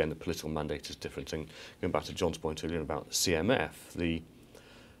 So again, the political mandate is different. And going back to John's point earlier about CMF,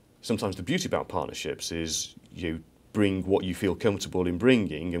 sometimes the beauty about partnerships is you bring what you feel comfortable in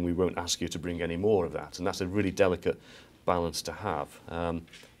bringing, and we won't ask you to bring any more of that. And that's a really delicate balance to have. And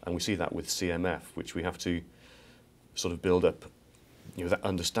we see that with CMF, which we have to sort of build up that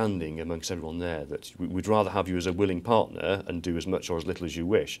understanding amongst everyone there, that we'd rather have you as a willing partner and do as much or as little as you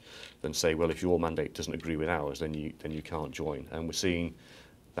wish than say, well, if your mandate doesn't agree with ours, then you can't join. And we're seeing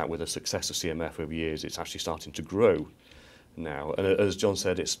that with the success of CMF over years, it's actually starting to grow now. And as John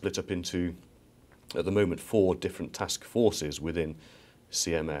said, it's split up into, at the moment, 4 different task forces within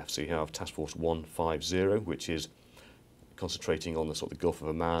CMF. So you have Task Force 150, which is concentrating on the sort of the Gulf of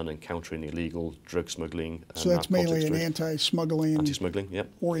Oman and countering illegal drug smuggling. So that's mainly an anti-smuggling yep.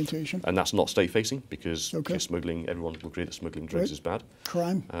 orientation. And that's not state-facing, because okay. Smuggling, everyone will agree that smuggling drugs right. is bad.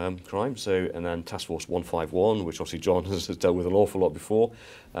 Crime. Crime. So, and then Task Force 151, which obviously John has dealt with an awful lot before,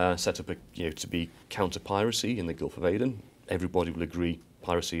 set up to be counter-piracy in the Gulf of Aden. Everybody will agree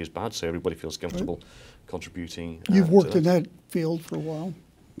piracy is bad, so everybody feels comfortable right. contributing. You've worked in that field for a while.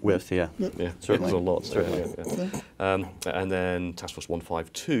 Yeah. Yeah, certainly. There's a lot. Certainly. And then Task Force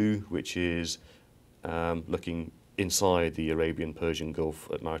 152, which is looking inside the Arabian Persian Gulf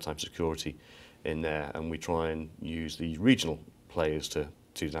at maritime security in there, and we try and use the regional players to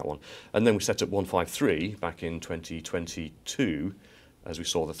do that one. And then we set up 153 back in 2022 as we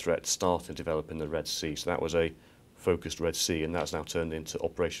saw the threat start to develop in the Red Sea. So that was a focused Red Sea, and that's now turned into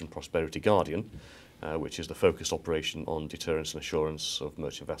Operation Prosperity Guardian, which is the focused operation on deterrence and assurance of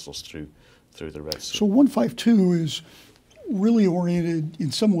merchant vessels through the Red Sea. So 152 is really oriented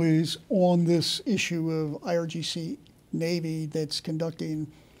in some ways on this issue of IRGC Navy that's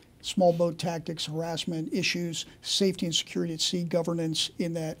conducting small boat tactics, harassment issues, safety and security at sea, governance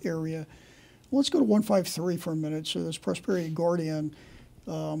in that area. Let's go to 153 for a minute. So this Prosperity Guardian,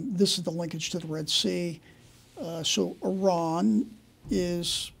 this is the linkage to the Red Sea. So Iran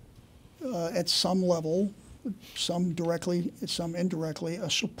is at some level, some directly, some indirectly, a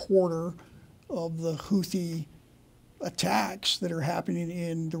supporter of the Houthi attacks that are happening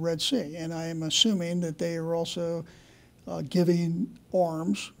in the Red Sea. And I am assuming that they are also giving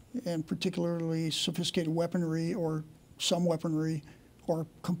arms, and particularly sophisticated weaponry or some weaponry or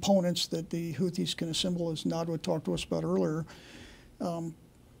components that the Houthis can assemble, as Nadwa talked to us about earlier.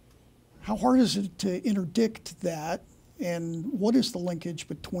 How hard is it to interdict that? And what is the linkage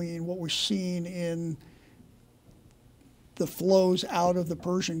between what we're seeing in the flows out of the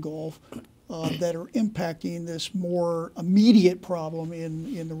Persian Gulf that are impacting this more immediate problem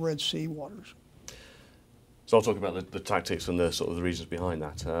in the Red Sea waters? So I'll talk about the tactics and the sort of the reasons behind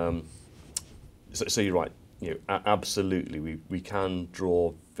that. So you're right. Absolutely, we can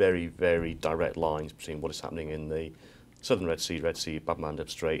draw very, very direct lines between what is happening in the southern Red Sea, Bab el-Mandeb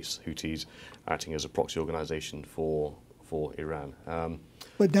Straits, Houthis acting as a proxy organisation for Iran.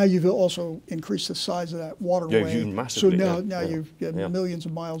 But now you've also increased the size of that waterway. Yeah, massively. So now you've got millions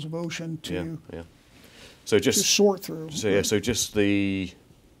of miles of ocean to So just sort through. So so just the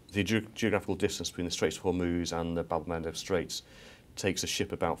geographical distance between the Straits of Hormuz and the Bab el-Mandeb Straits takes a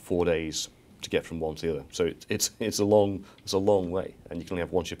ship about 4 days to get from one to the other. So it's a long way, and you can only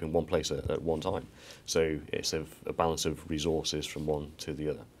have one ship in one place at one time. So it's a balance of resources from one to the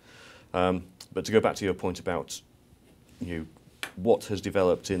other. But to go back to your point about what has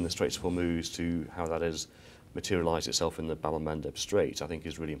developed in the Straits of Hormuz to how that has materialised itself in the Bab el-Mandeb Strait, I think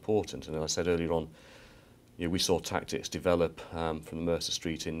is really important. And as I said earlier on, we saw tactics develop from the Mercer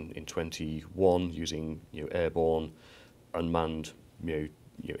Strait in 21 using airborne, unmanned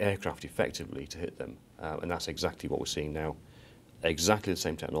aircraft effectively to hit them, and that's exactly what we're seeing now. Exactly the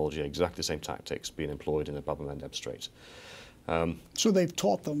same technology, exactly the same tactics being employed in the Bab el-Mandeb Strait. So they've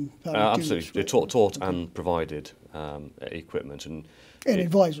taught them how to absolutely. do this, They taught and provided equipment and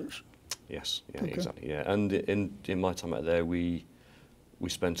advisors. Yes, exactly. Yeah, and in my time out there, we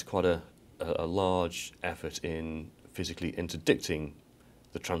spent quite a large effort in physically interdicting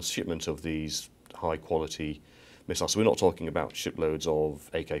the transshipment of these high quality missiles. So we're not talking about shiploads of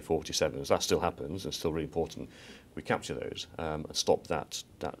AK-47s. That still happens and still really important. We capture those and stop that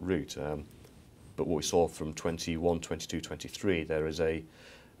route. But what we saw from 21, 22, 23, there is an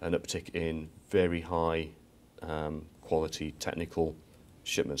uptick in very high quality technical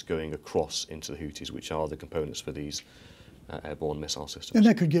shipments going across into the Houthis, which are the components for these airborne missile systems. And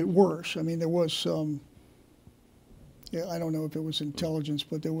that could get worse. I mean, there was some, I don't know if it was intelligence,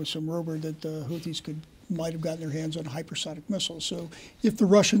 but there was some rumor that the Houthis could might have gotten their hands on hypersonic missiles. So if the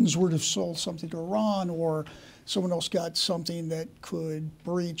Russians were to sell something to Iran, or someone else got something that could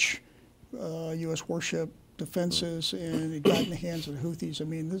breach U.S. warship defenses and it got in the hands of the Houthis, I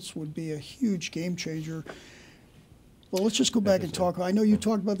mean, this would be a huge game changer. Well, let's just go back and talk. I know you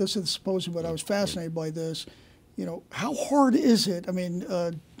talked about this at the symposium, but I was fascinated by this. You know, how hard is it? I mean,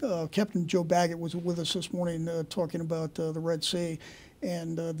 Captain Joe Baggett was with us this morning talking about the Red Sea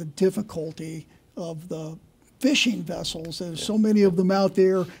and the difficulty of the fishing vessels. There's so many of them out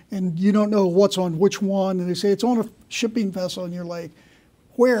there, and you don't know what's on which one. And they say it's on a shipping vessel, and you're like,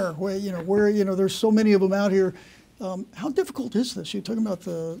 where, there's so many of them out here. How difficult is this? You're talking about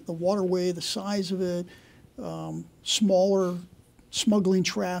the waterway, the size of it, smaller smuggling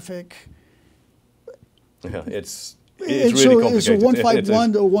traffic. Yeah, it's and really complicated. So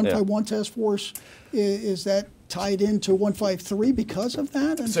 151, the 151 task force, is that tied into 153 because of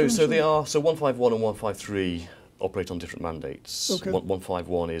that? So they are. So 151 and 153 operate on different mandates. Okay.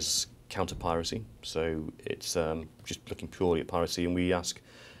 151 is counter piracy, so it's just looking purely at piracy, and we ask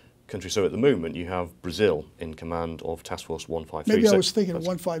countries. So at the moment, you have Brazil in command of Task Force 153. Maybe so I was thinking of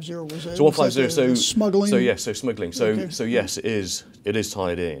 150. Was it? So 150. So smuggling. So yes. So smuggling. So Okay. so yes, it is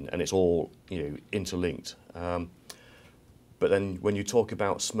tied in, and it's all interlinked. But then when you talk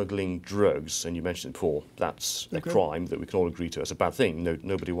about smuggling drugs, and you mentioned it before, that's a crime that we can all agree to. It's a bad thing.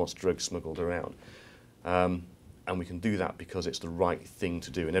 Nobody wants drugs smuggled around. And we can do that because it's the right thing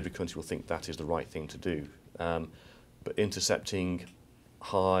to do, and every country will think that is the right thing to do. But intercepting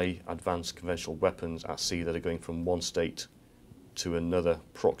high advanced conventional weapons at sea that are going from one state to another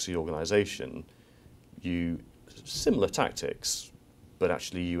proxy organisation, similar tactics, but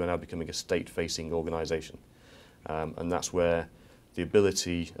actually you are now becoming a state-facing organisation. And that's where the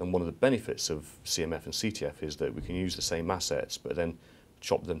ability and one of the benefits of CMF and CTF is that we can use the same assets but then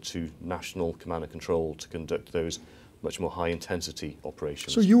chop them to national command and control to conduct those much more high-intensity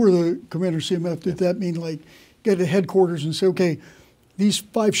operations. So you were the commander of CMF. Did that mean like get to headquarters and say, okay, these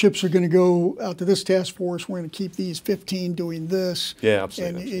 5 ships are going to go out to this task force, we're going to keep these 15 doing this? Yeah,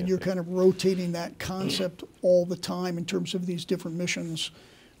 absolutely. And you're kind of rotating that concept all the time in terms of these different missions.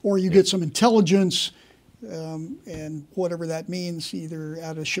 Or you get some intelligence, and whatever that means, either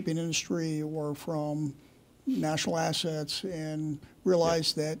out of the shipping industry or from national assets, and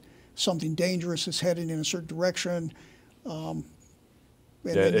realize that something dangerous is heading in a certain direction, and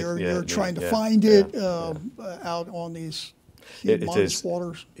then you're trying to find it out on these humongous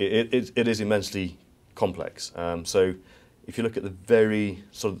waters. It is immensely complex. So if you look at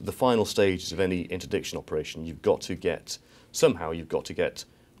the final stages of any interdiction operation, you've got to get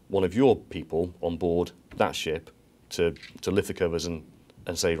one of your people on board that ship to lift the covers and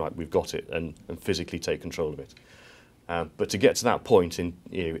say, right, we've got it, and physically take control of it. But to get to that point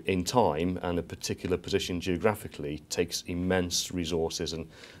in time and a particular position geographically takes immense resources and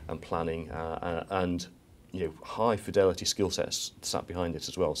planning and high fidelity skill sets sat behind it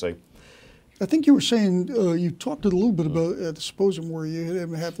as well. So I think you were saying, you talked a little bit about at the symposium where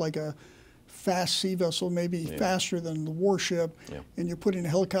you have like a fast sea vessel, maybe faster than the warship, and you're putting a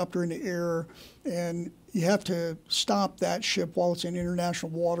helicopter in the air, and you have to stop that ship while it's in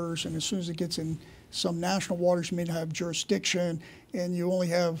international waters, and as soon as it gets in some national waters, you may not have jurisdiction, and you only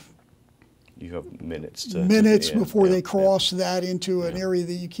have minutes before they cross that into an area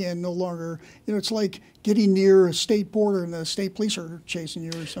that you can no longer, it's like getting near a state border and the state police are chasing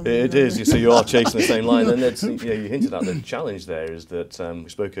you or something. It is, so you are chasing the same line, and it's, you hinted at the challenge there is that we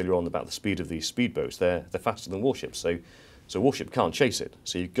spoke earlier on about the speed of these speedboats. They're faster than warships, so a warship can't chase it.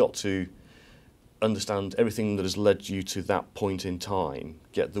 So you've got to understand everything that has led you to that point in time,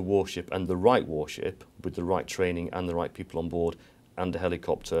 get the warship and the right warship with the right training and the right people on board and a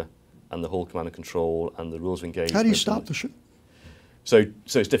helicopter and the whole command and control and the rules of engagement. How do you stop the ship? So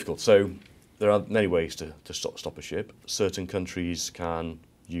it's difficult. So there are many ways to stop a ship. Certain countries can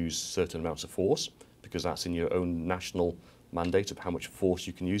use certain amounts of force because that's in your own national mandate of how much force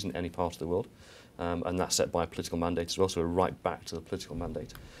you can use in any part of the world. And that's set by a political mandate as well, so we're right back to the political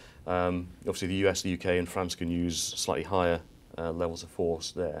mandate. Obviously the US, the UK and France can use slightly higher levels of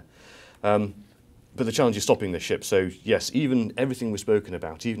force there. But the challenge is stopping the ship. So yes, even everything we've spoken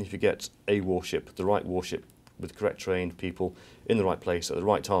about, even if you get a warship, the right warship with correct trained people in the right place at the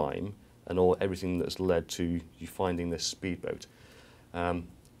right time, and everything that's led to you finding this speedboat,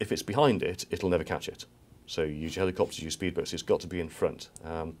 if it's behind it, it'll never catch it. So you use helicopters, use speedboats, it's got to be in front.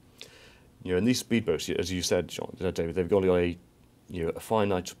 And these speedboats, as you said, John, David, they've got a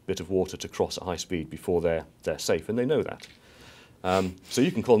finite bit of water to cross at high speed before they're safe, and they know that. So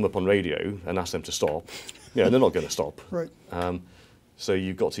you can call them up on radio and ask them to stop. And they're not going to stop. Right. So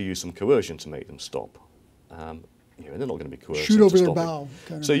you've got to use some coercion to make them stop. and they're not going to be coerced. Shoot into over their stopping. bow.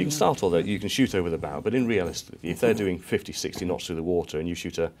 Kind So of you can start all that. You can shoot over the bow, but in reality, if they're doing 50, 60 knots through the water, and you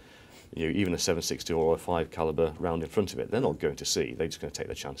shoot even a 7.62 or a 5 caliber round in front of it, they're not going to see. They're just going to take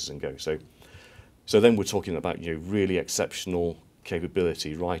their chances and go. So then we're talking about really exceptional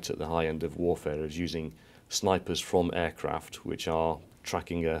capability right at the high end of warfare, is using snipers from aircraft which are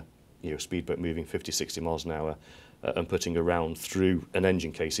tracking a speedboat moving 50, 60 miles an hour and putting a round through an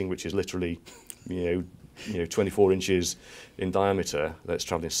engine casing which is literally 24 inches in diameter, that's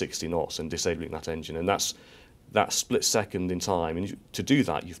traveling 60 knots and disabling that engine. And that's that split second in time. And to do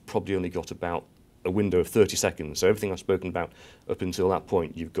that, you've probably only got about a window of 30 seconds. So everything I've spoken about up until that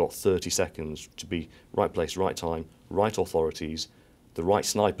point, you've got 30 seconds to be right place, right time, right authorities, the right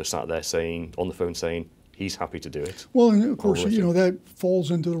sniper sat there on the phone saying, he's happy to do it. Well, and of course, that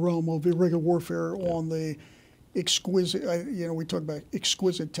falls into the realm of irregular warfare on the exquisite, we talk about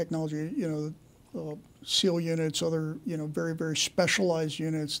exquisite technology, SEAL units, other, very, very specialized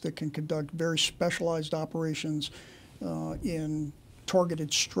units that can conduct very specialized operations in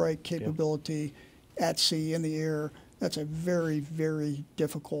targeted strike capability at sea, in the air. That's a very, very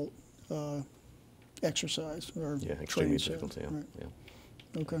difficult exercise or extremely training set. difficult, Right.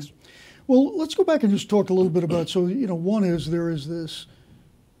 Okay. Well, let's go back and just talk a little bit about, so, one is there is this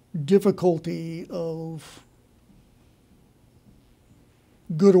difficulty of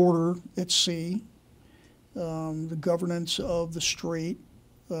good order at sea, the governance of the strait,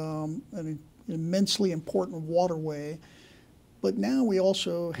 an immensely important waterway. But now we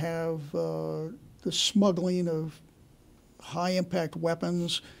also have the smuggling of high-impact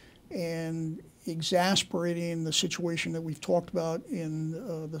weapons and exasperating the situation that we've talked about in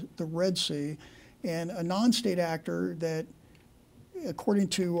the Red Sea, and a non-state actor that, according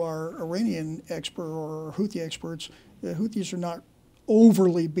to our Iranian expert or Houthi experts, the Houthis are not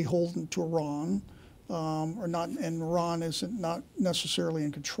overly beholden to Iran, and Iran is not necessarily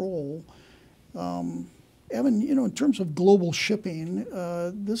in control. Evan, in terms of global shipping,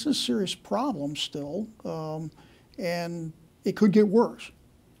 this is a serious problem still, and it could get worse.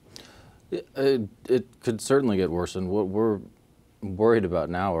 It could certainly get worse, and what we're worried about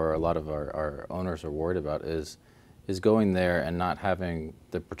now, or a lot of our owners are worried about, is going there and not having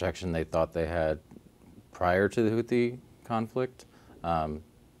the protection they thought they had prior to the Houthi conflict. And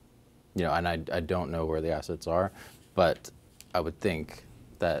I don't know where the assets are, but I would think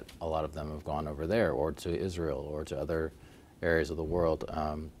that a lot of them have gone over there, or to Israel, or to other areas of the world.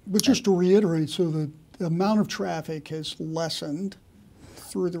 But just to reiterate, so the amount of traffic has lessened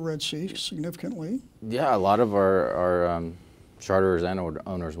through the Red Sea significantly. Yeah, a lot of our charterers and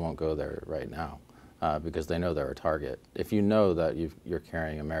owners won't go there right now because they know they're a target. If you know that you're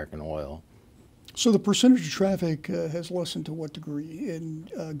carrying American oil. So the percentage of traffic has lessened to what degree in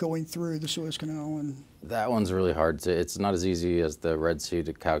going through the Suez Canal? And that one's really hard to, it's not as easy as the Red Sea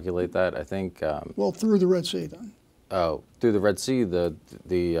to calculate that, I think. Well, through the Red Sea then? Oh, through the Red Sea, the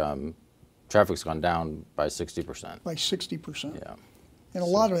traffic's gone down by 60%. By 60%? Yeah. And a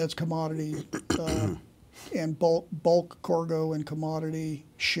lot of that's commodity and bulk cargo and commodity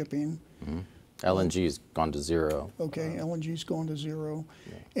shipping. Mm-hmm. LNG's gone to zero. Okay, LNG's gone to zero.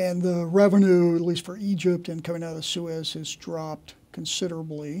 Yeah. And the revenue, at least for Egypt and coming out of Suez, has dropped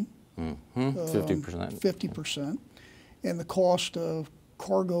considerably. 50%. 50%. And the cost of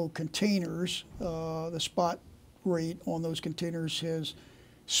cargo containers, the spot rate on those containers has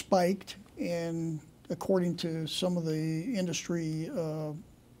spiked, and according to some of the industry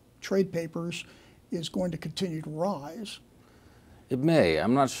trade papers, is going to continue to rise. It may.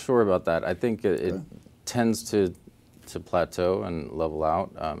 I'm not sure about that. I think it tends to plateau and level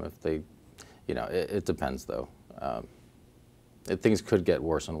out. If they, it depends though. Things could get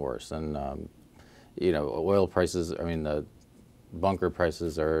worse and worse, and oil prices. I mean, the bunker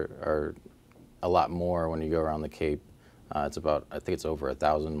prices are a lot more when you go around the Cape. It's about, I think it's over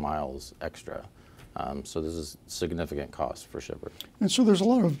 1,000 miles extra. So this is significant cost for shippers. And so there's a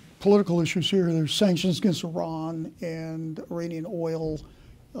lot of political issues here. There's sanctions against Iran and Iranian oil.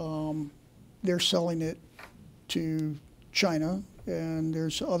 They're selling it to China, and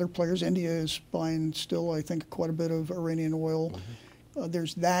there's other players. India is buying still, I think, quite a bit of Iranian oil. Mm-hmm.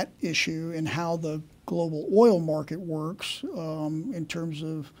 There's that issue in how the global oil market works in terms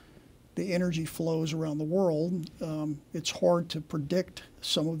of the energy flows around the world. It's hard to predict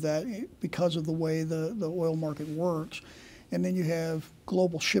some of that because of the way the oil market works. And then you have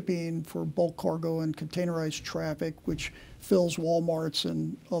global shipping for bulk cargo and containerized traffic, which fills Walmarts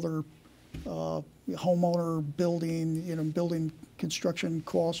and other homeowner building, building construction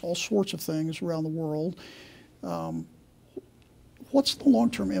costs, all sorts of things around the world. What's the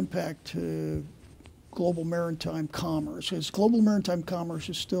long-term impact to global maritime commerce? Because global maritime commerce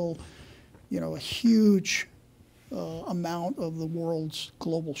is still, a huge amount of the world's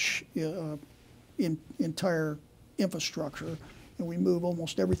global entire infrastructure, and we move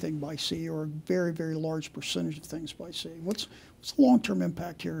almost everything by sea, or a very, very large percentage of things by sea. What's the long-term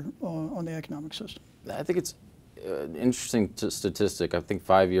impact here on the economic system? I think it's an interesting statistic. I think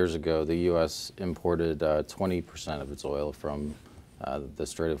 5 years ago, the U.S. imported 20% of its oil from the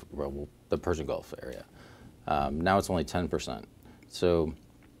Strait of, well, the Persian Gulf area. Now it's only 10%. So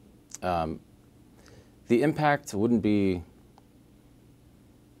the impact wouldn't be,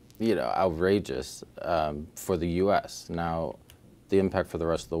 outrageous for the U.S. Now, the impact for the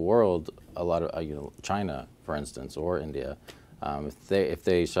rest of the world, a lot of, China, for instance, or India, if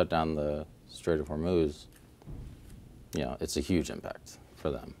they shut down the Strait of Hormuz, it's a huge impact for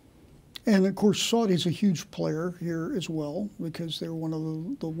them. And of course, Saudi's a huge player here as well, because they're one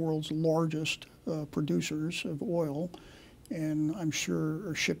of the world's largest producers of oil, and I'm sure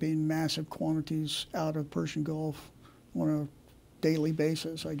are shipping massive quantities out of Persian Gulf on a daily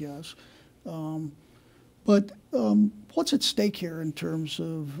basis, I guess. But what's at stake here in terms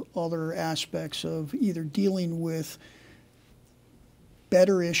of other aspects of either dealing with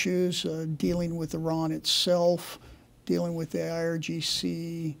better issues, dealing with Iran itself, dealing with the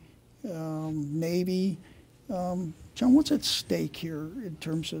IRGC, Navy? John, what's at stake here in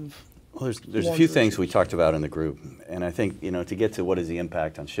terms of? Well, there's a few things we talked about in the group, and I think, to get to what is the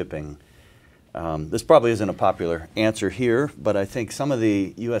impact on shipping, this probably isn't a popular answer here, but I think some of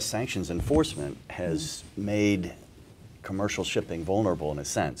the U.S. sanctions enforcement has made commercial shipping vulnerable in a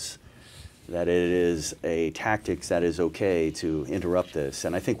sense, that it is a tactic that is okay to interrupt this.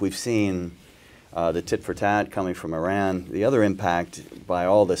 And I think we've seen the tit for tat coming from Iran. The other impact by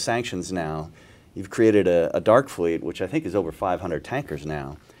all the sanctions now, you've created a dark fleet, which I think is over 500 tankers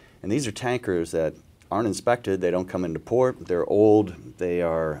now. And these are tankers that aren't inspected, they don't come into port, they're old, they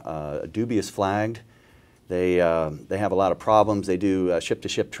are dubious flagged, they have a lot of problems. They do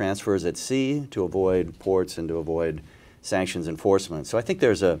ship-to-ship transfers at sea to avoid ports and to avoid sanctions enforcement. So I think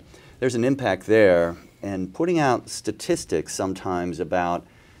there's an impact there, and putting out statistics sometimes about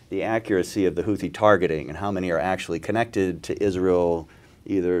the accuracy of the Houthi targeting and how many are actually connected to Israel,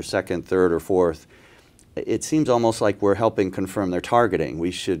 either second, third, or fourth. It seems almost like we're helping confirm their targeting.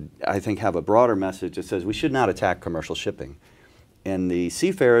 We should, I think, have a broader message that says we should not attack commercial shipping. And the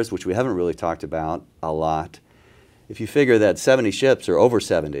seafarers, which we haven't really talked about a lot, if you figure that 70 ships are over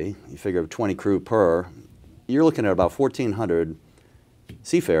 70, you figure 20 crew per, you're looking at about 1,400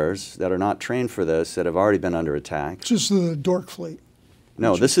 seafarers that are not trained for this, that have already been under attack. It's just the dark fleet.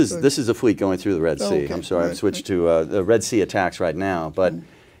 No, this is a fleet going through the Red Sea. Oh, okay. I'm sorry, Right. I've switched to the Red Sea attacks right now. But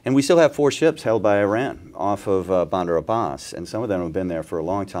and we still have 4 ships held by Iran off of Bandar Abbas, and some of them have been there for a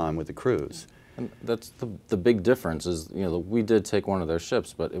long time with the crews. And that's the big difference is, we did take one of their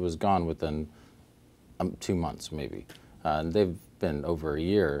ships, but it was gone within 2 months maybe. And they've been over a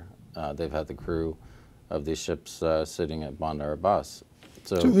year. They've had the crew of these ships sitting at Bandar Abbas.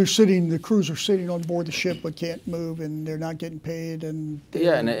 So they're sitting, the crews are sitting on board the ship but can't move, and they're not getting paid, and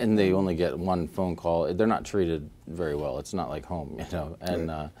yeah, and they only get one phone call. They're not treated very well. It's not like home, And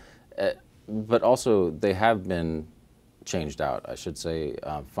Right. But also they have been changed out, I should say,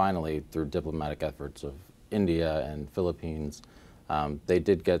 finally through diplomatic efforts of India and Philippines. They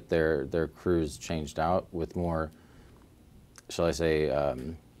did get their crews changed out with more, shall I say,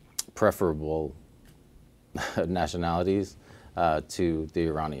 preferable nationalities to the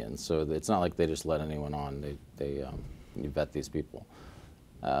Iranians. So it's not like they just let anyone on. You vet these people.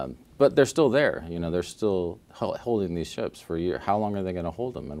 But they're still there. They're still holding these ships for a year. How long are they going to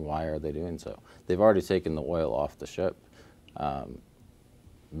hold them, and why are they doing so? They've already taken the oil off the ship.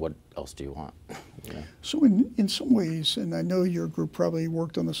 What else do you want? So in some ways, and I know your group probably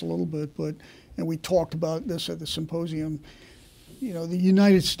worked on this a little bit, and we talked about this at the symposium, the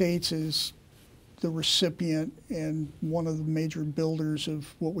United States is the recipient and one of the major builders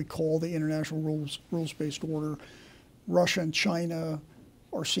of what we call the international rules-based order. Russia and China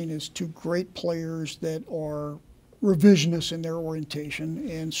are seen as 2 great players that are revisionist in their orientation,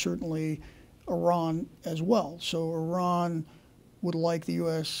 and certainly Iran as well. So Iran would like the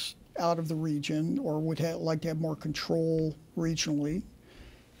U.S. out of the region, or would like to have more control regionally.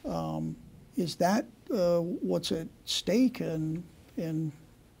 Is that what's at stake? And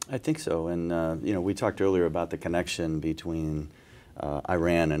I think so. And we talked earlier about the connection between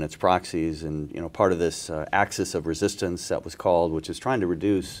Iran and its proxies, and part of this axis of resistance that was called, which is trying to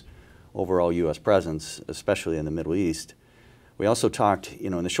reduce overall U.S. presence, especially in the Middle East. We also talked,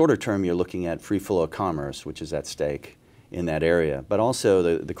 in the shorter term, you're looking at free flow of commerce, which is at stake. in that area, but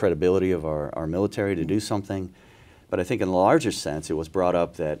also the credibility of our military to do something. But I think in the larger sense, it was brought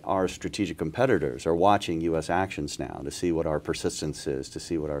up that our strategic competitors are watching U.S. actions now to see what our persistence is, to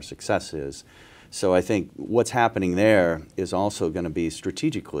see what our success is. So I think what's happening there is also going to be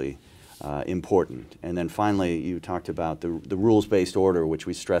strategically important. And then finally, you talked about the rules-based order, which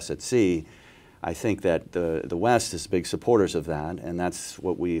we stress at sea. I think that the West is big supporters of that, and that's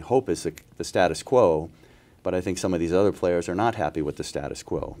what we hope is the status quo. But I think some of these other players are not happy with the status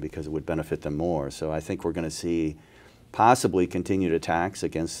quo because it would benefit them more. So I think we're going to see possibly continued attacks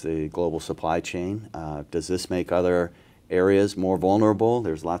against the global supply chain. Does this make other areas more vulnerable?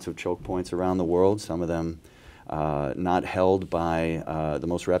 There's lots of choke points around the world, some of them not held by the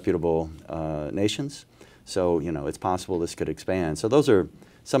most reputable nations. So, you know, it's possible this could expand. So those are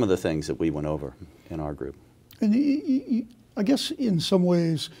some of the things that we went over in our group. And I guess in some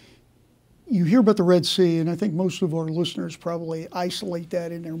ways, you hear about the Red Sea, and I think most of our listeners probably isolate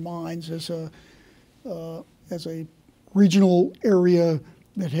that in their minds as a regional area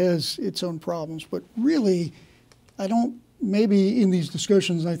that has its own problems. But really, I don't, maybe in these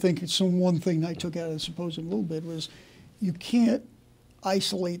discussions, I think it's one thing I took out of the symposium a little bit was you can't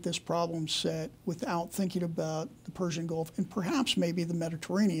isolate this problem set without thinking about the Persian Gulf and perhaps maybe the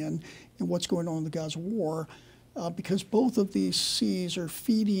Mediterranean and what's going on in the Gaza war, because both of these seas are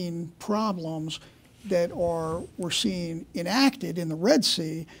feeding problems that we're seeing enacted in the Red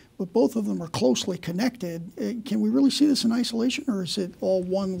Sea, but both of them are closely connected. Can we really see this in isolation, or is it all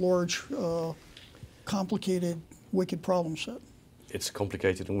one large, complicated, wicked problem set? It's a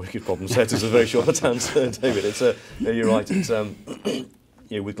complicated and wicked problem set is a very short answer, David. You're right. It's,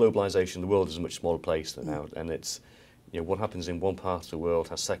 you know, with globalization, the world is a much smaller place than now, and it's, you know, what happens in one part of the world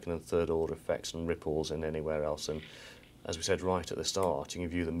has second and third order effects and ripples in anywhere else. And as we said right at the start, you can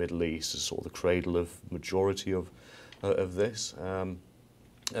view the Middle East as sort of the cradle of majority of this.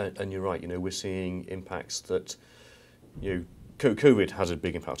 And you're right, you know, we're seeing impacts that, you know, COVID has a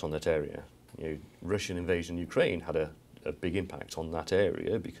big impact on that area. You know, Russian invasion of Ukraine had a big impact on that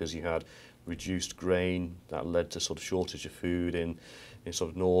area because you had reduced grain that led to sort of shortage of food in sort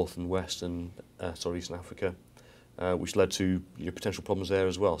of North and West and Eastern Africa, which led to, you know, potential problems there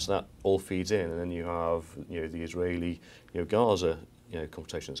as well. So that all feeds in, and then you have, you know, the Israeli, you know, Gaza, you know,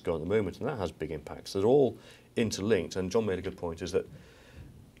 confrontation that's going on at the moment, and that has big impacts. They're all interlinked, and John made a good point: is that,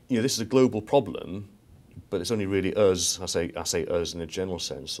 you know, this is a global problem, but it's only really us, I say us in a general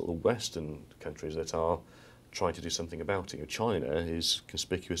sense, sort of Western countries that are trying to do something about it. You know, China is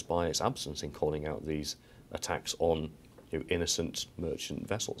conspicuous by its absence in calling out these attacks on, you know, innocent merchant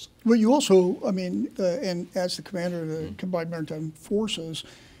vessels. Well, you also, I mean, and as the commander of the Combined Maritime Forces,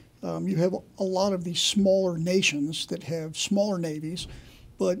 you have a lot of these smaller nations that have smaller navies,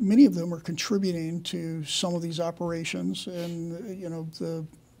 but many of them are contributing to some of these operations, and, you know, the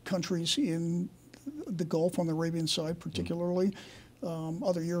countries in the Gulf on the Arabian side particularly,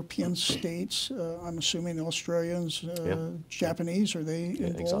 other European states, I'm assuming the Australians, Japanese, are they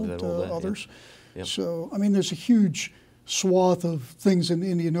involved, exactly, others? Yeah. Yep. So, I mean, there's a huge swath of things in the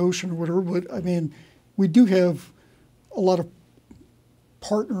Indian Ocean or whatever, but I mean, we do have a lot of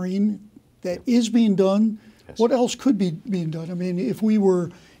partnering that is being done. Yes. What else could be being done? I mean,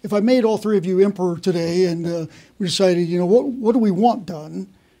 if I made all three of you emperor today and we decided, you know, what do we want done,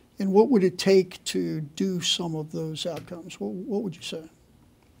 and what would it take to do some of those outcomes? What would you say?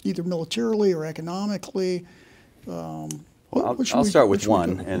 Either militarily or economically? I'll start with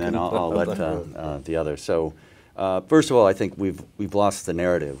one, and then I'll let the other. So, first of all, I think we've lost the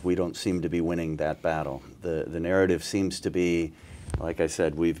narrative. We don't seem to be winning that battle. The narrative seems to be, like I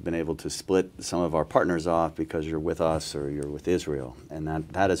said, we've been able to split some of our partners off because you're with us or you're with Israel, and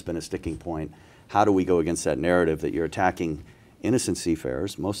that has been a sticking point. How do we go against that narrative that you're attacking innocent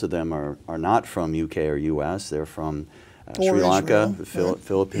seafarers? Most of them are not from UK or US. They're from Sri Lanka, the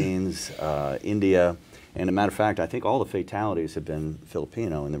Philippines, India. And a matter of fact, I think all the fatalities have been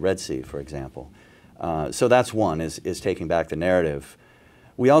Filipino in the Red Sea, for example. So that's one, is taking back the narrative.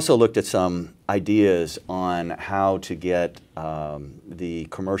 We also looked at some ideas on how to get the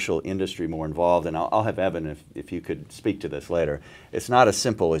commercial industry more involved, and I'll have Evan, if you could speak to this later. It's not as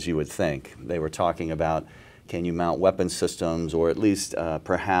simple as you would think. They were talking about, can you mount weapon systems, or at least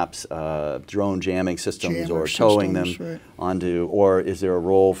perhaps drone jamming systems, or towing them onto, or is there a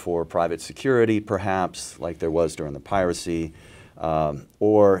role for private security, perhaps, like there was during the piracy?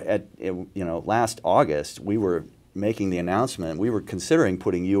 Or last August, we were making the announcement, we were considering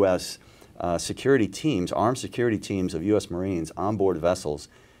putting U.S. security teams, armed security teams of U.S. Marines on board vessels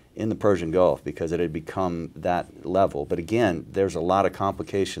in the Persian Gulf because it had become that level. But again, there's a lot of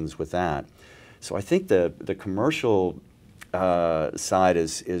complications with that. So I think the commercial side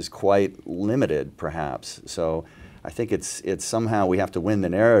is quite limited, perhaps. So I think it's somehow we have to win the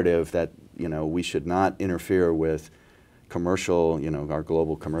narrative that, you know, we should not interfere with commercial, you know, our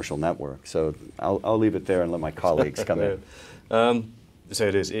global commercial network. So I'll leave it there and let my colleagues come in. So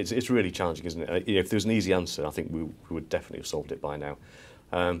it's really challenging, isn't it? If there was an easy answer, I think we would definitely have solved it by now.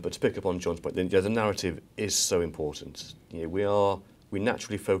 But to pick up on John's point, the narrative is so important. You know, we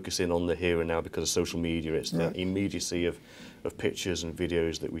naturally focus in on the here and now because of social media. It's the immediacy of pictures and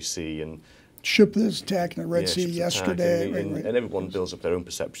videos that we see. And ship this attack in the Red Sea yesterday. And everyone builds up their own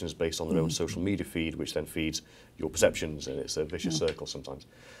perceptions based on their own social media feed, which then feeds your perceptions, and it's a vicious circle sometimes.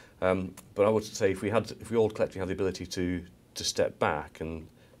 But I would say if we all collectively had the ability to step back and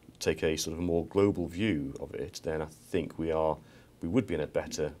take a sort of a more global view of it, then I think we would be in a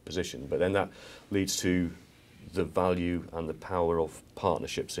better position. But then that leads to the value and the power of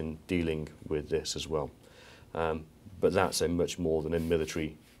partnerships in dealing with this as well. But that's a much more than a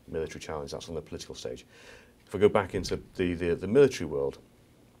military challenge. That's on the political stage. If I go back into the military world,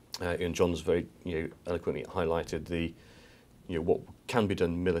 and John's very eloquently highlighted what can be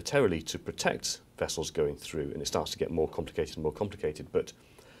done militarily to protect vessels going through, and it starts to get more complicated and more complicated. But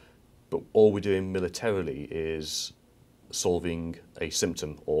all we're doing militarily is solving a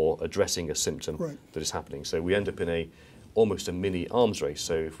symptom or addressing a symptom that is happening. So we end up in almost a mini arms race.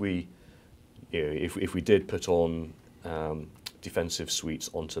 So if we did put on defensive suites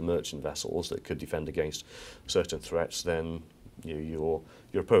onto merchant vessels that could defend against certain threats, then your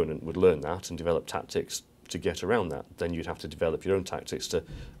opponent would learn that and develop tactics to get around that. Then you'd have to develop your own tactics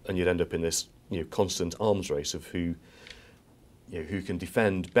and you'd end up in this constant arms race of who can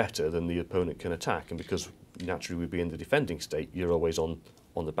defend better than the opponent can attack. And because naturally we'd be in the defending state, you're always on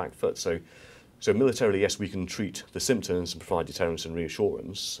the back foot. So militarily, yes, we can treat the symptoms and provide deterrence and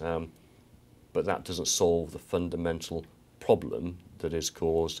reassurance, but that doesn't solve the fundamental problem that is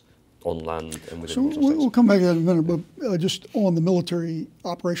caused on land and within the states. We'll come back to that in a minute, but just on the military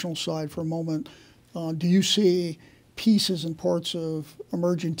operational side for a moment, do you see pieces and parts of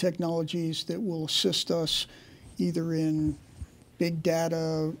emerging technologies that will assist us either in big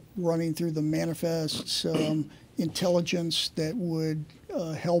data running through the manifests, intelligence that would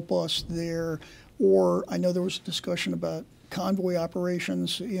help us there? Or I know there was a discussion about convoy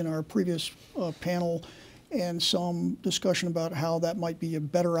operations in our previous panel, and some discussion about how that might be a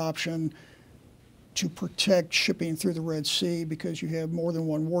better option to protect shipping through the Red Sea because you have more than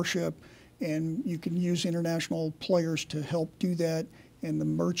one warship and you can use international players to help do that, and the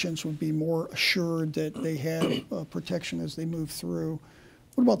merchants would be more assured that they have protection as they move through.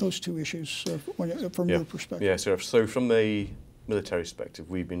 What about those two issues from your perspective? Yeah, so from a military perspective,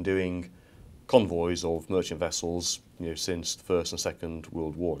 we've been doing convoys of merchant vessels since the First and Second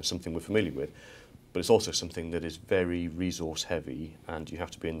World War. It's something we're familiar with. But it's also something that is very resource heavy, and you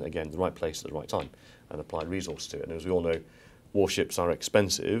have to be in, again, the right place at the right time and apply resource to it. And as we all know, warships are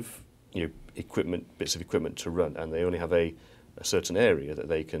expensive, bits of equipment to run, and they only have a certain area that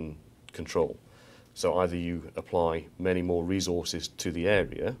they can control. So either you apply many more resources to the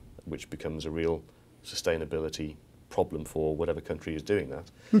area, which becomes a real sustainability problem for whatever country is doing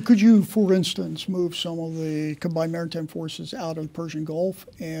that. But could you, for instance, move some of the combined maritime forces out of the Persian Gulf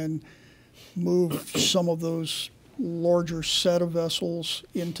and move some of those larger set of vessels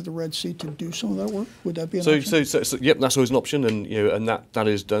into the Red Sea to do some of that work? Would that be an option? So yep, that's always an option, and that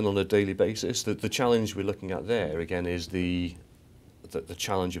is done on a daily basis. The challenge we're looking at there again is the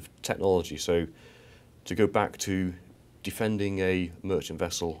challenge of technology. So to go back to defending a merchant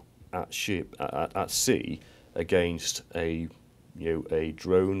vessel at sea against a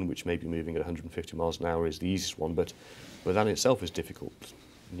drone which may be moving at 150 miles an hour is the easiest one, but that in itself is difficult.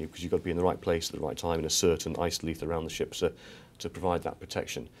 Because you've got to be in the right place at the right time in a certain ice leaf around the ship to provide that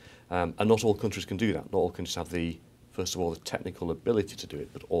protection. And not all countries can do that. Not all countries have first of all, the technical ability to do it,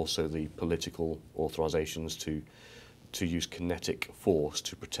 but also the political authorizations to use kinetic force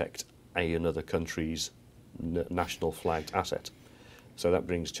to protect another country's national flagged asset. So that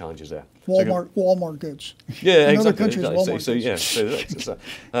brings challenges there. Walmart goods. Yeah, in exactly. Other countries, Walmart goods.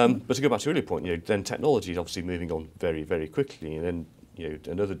 But to go back to your earlier point, then technology is obviously moving on very, very quickly, and then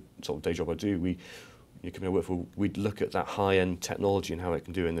another sort of day job I do, we'd look at that high-end technology and how it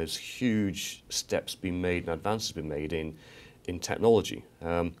can do, and there's huge steps being made and advances being made in technology,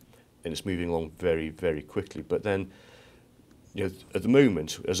 and it's moving along very, very quickly. But then, at the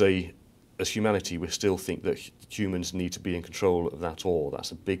moment, as humanity, we still think that humans need to be in control of that all.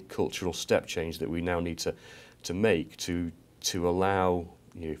 That's a big cultural step change that we now need to make to allow,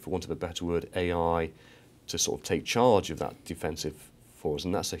 for want of a better word, AI to sort of take charge of that defensive for us,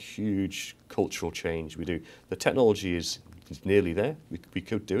 and that's a huge cultural change we do. The technology is it's nearly there. We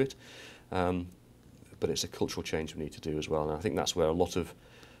could do it, but it's a cultural change we need to do as well. And I think that's where a lot of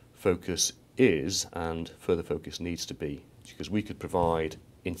focus is, and further focus needs to be, because we could provide,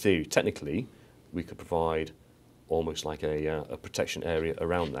 in theory, technically, we could provide almost like a protection area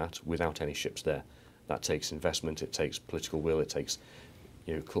around that without any ships there. That takes investment, it takes political will, it takes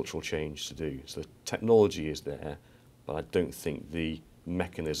cultural change to do. So the technology is there, but I don't think the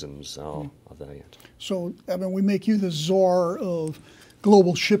mechanisms are there yet. So, Evan, we make you the czar of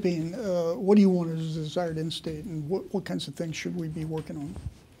global shipping. What do you want as a desired end state, and what kinds of things should we be working on?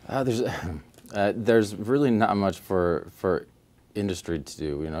 There's really not much for industry to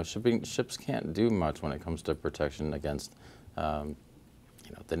do. Ships can't do much when it comes to protection against,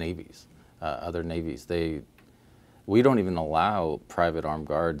 the navies, other navies. We don't even allow private armed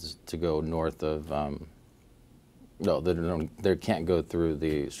guards to go north of. They can't go through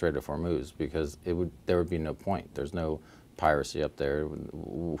the Strait of Hormuz because there would be no point. There's no piracy up there.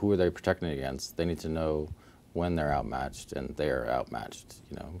 Who are they protecting against? They need to know when they're outmatched, and they are outmatched.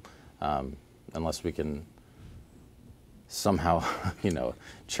 Unless we can somehow,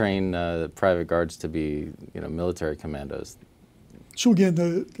 train private guards to be, military commandos. So again,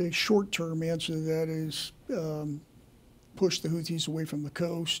 the short-term answer to that is push the Houthis away from the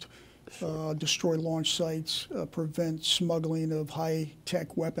coast, destroy launch sites, prevent smuggling of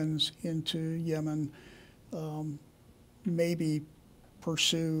high-tech weapons into Yemen, maybe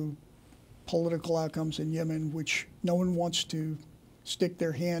pursue political outcomes in Yemen, which no one wants to stick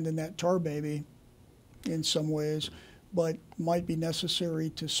their hand in that tar baby in some ways, but might be necessary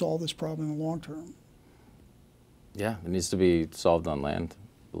to solve this problem in the long term. Yeah, it needs to be solved on land,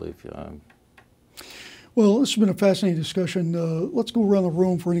 I believe. Well, this has been a fascinating discussion. Let's go around the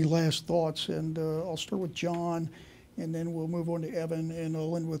room for any last thoughts, and I'll start with John, and then we'll move on to Evan, and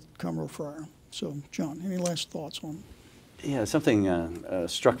I'll end with Commodore Fryer. So, John, any last thoughts on? Yeah, something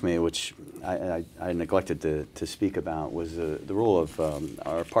struck me, which I neglected to speak about, was the role of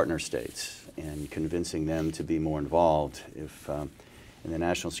our partner states and convincing them to be more involved. If in the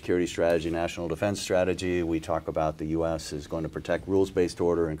national security strategy, national defense strategy, we talk about the U.S. is going to protect rules-based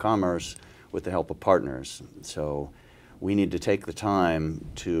order and commerce with the help of partners. So we need to take the time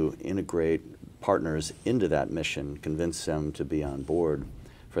to integrate partners into that mission, convince them to be on board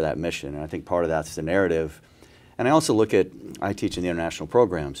for that mission. And I think part of that's the narrative. And I also look at, I teach in the international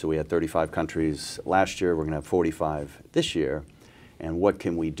program, so we had 35 countries last year, we're going to have 45 this year. And what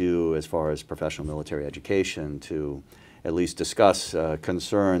can we do as far as professional military education to at least discuss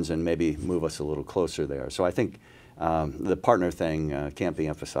concerns and maybe move us a little closer there. So I think the partner thing can't be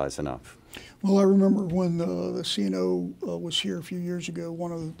emphasized enough. Well, I remember when the CNO was here a few years ago,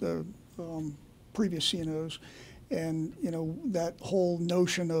 one of the previous CNOs, and that whole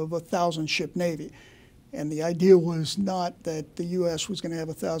notion of 1,000-ship Navy. And the idea was not that the U.S. was going to have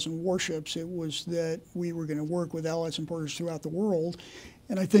 1,000 warships. It was that we were going to work with allies and partners throughout the world.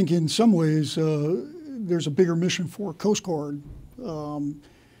 And I think in some ways there's a bigger mission for Coast Guard.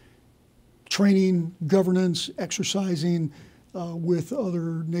 Training, governance, exercising with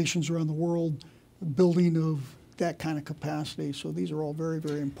other nations around the world, building of that kind of capacity. So these are all very,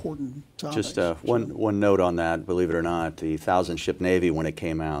 very important topics. Just one note on that, believe it or not, the 1,000-ship Navy, when it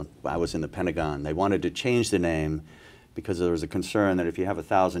came out, I was in the Pentagon. They wanted to change the name because there was a concern that if you have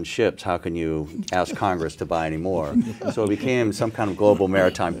 1,000 ships, how can you ask Congress to buy any more? So it became some kind of global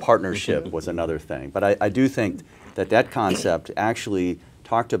maritime partnership was another thing. But I do think that concept actually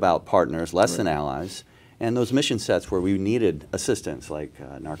talked about partners less than allies, and those mission sets where we needed assistance, like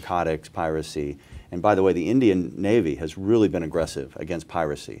narcotics, piracy. And by the way, the Indian Navy has really been aggressive against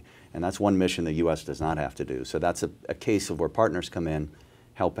piracy, and that's one mission the U.S. does not have to do. So that's a case of where partners come in,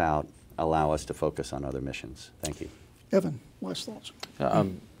 help out, allow us to focus on other missions. Thank you. Evan, last thoughts?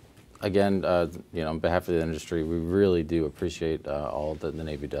 Again, on behalf of the industry, we really do appreciate all that the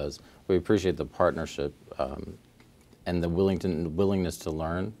Navy does. We appreciate the partnership and the willingness to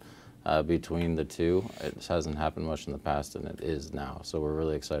learn between the two. It hasn't happened much in the past, and it is now. So we're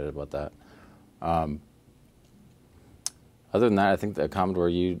really excited about that. Other than that, I think that Commodore,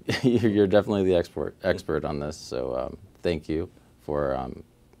 you're definitely the expert on this. So thank you for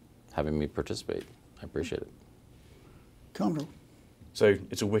having me participate. I appreciate it. Commodore. So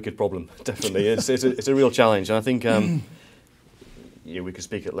it's a wicked problem, definitely. It's a real challenge, and I think we could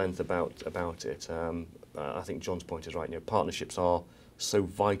speak at length about it. I think John's point is right. Partnerships are so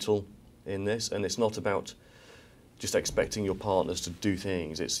vital in this, and it's not about just expecting your partners to do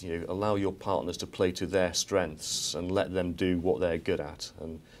things. It's allow your partners to play to their strengths and let them do what they're good at,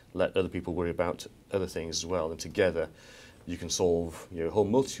 and let other people worry about other things as well. And together, you can solve a whole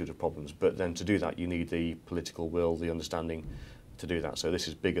multitude of problems. But then to do that, you need the political will, the understanding to do that. So this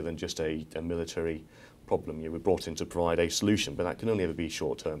is bigger than just a military problem. We're brought in to provide a solution, but that can only ever be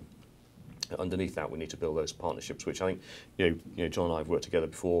short term. Underneath that, we need to build those partnerships, which I think John and I have worked together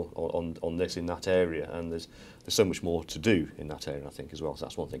before on this in that area, and there's so much more to do in that area, I think, as well. So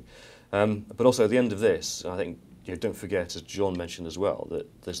that's one thing. But also at the end of this, I think don't forget, as John mentioned as well,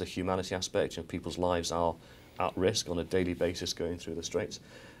 that there's the humanity aspect. People's lives are at risk on a daily basis going through the Straits.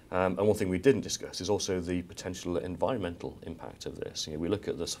 And one thing we didn't discuss is also the potential environmental impact of this. We look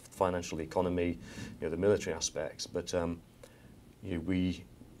at this financial economy, the military aspects, but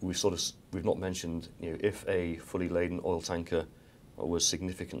we've not mentioned if a fully laden oil tanker was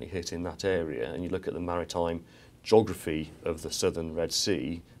significantly hit in that area, and you look at the maritime geography of the southern Red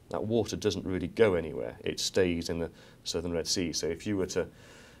Sea, that water doesn't really go anywhere. It stays in the southern Red Sea. So if you were to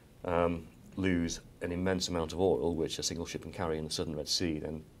lose an immense amount of oil, which a single ship can carry in the southern Red Sea,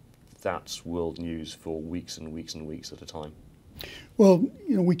 then that's world news for weeks and weeks and weeks at a time. Well,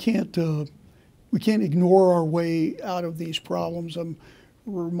 we can't ignore our way out of these problems. I'm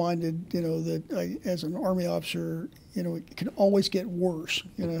reminded, that as an Army officer, it can always get worse.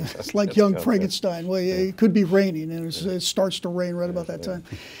 It's like young Frankenstein. Well, it could be raining, and it starts to rain right about that time.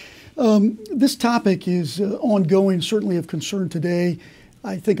 This topic is ongoing, certainly of concern today.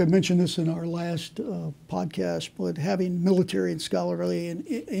 I think I mentioned this in our last podcast, but having military and scholarly and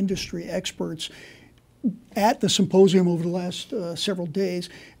industry experts at the symposium over the last several days,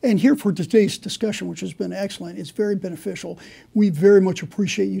 and here for today's discussion, which has been excellent. It's very beneficial. We very much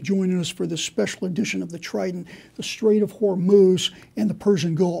appreciate you joining us for this special edition of the Trident, the Strait of Hormuz, and the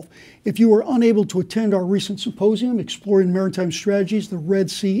Persian Gulf. If you were unable to attend our recent symposium, Exploring Maritime Strategies, the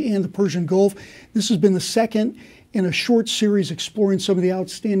Red Sea and the Persian Gulf, this has been the second in a short series exploring some of the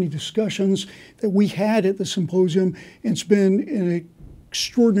outstanding discussions that we had at the symposium. It's been an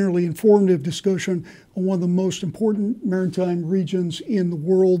extraordinarily informative discussion on one of the most important maritime regions in the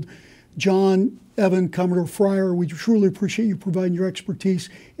world. John, Evan, Commodore Fryer, we truly appreciate you providing your expertise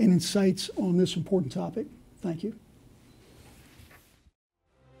and insights on this important topic. Thank you.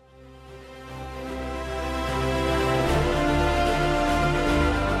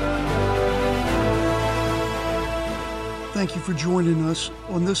 Thank you for joining us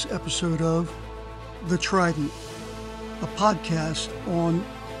on this episode of The Trident, a podcast on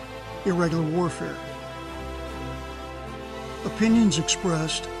irregular warfare. Opinions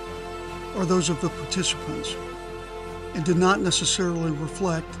expressed are those of the participants and do not necessarily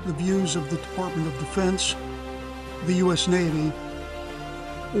reflect the views of the Department of Defense, the U.S. Navy,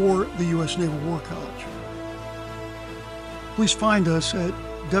 or the U.S. Naval War College. Please find us at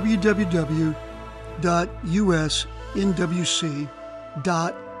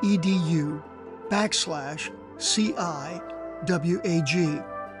www.usnwc.edu/CIWAG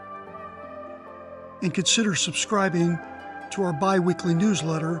and consider subscribing to our bi-weekly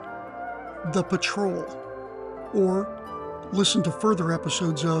newsletter, The Patrol, or listen to further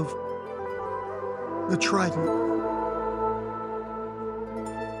episodes of The Trident.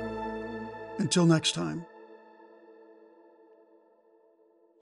 Until next time.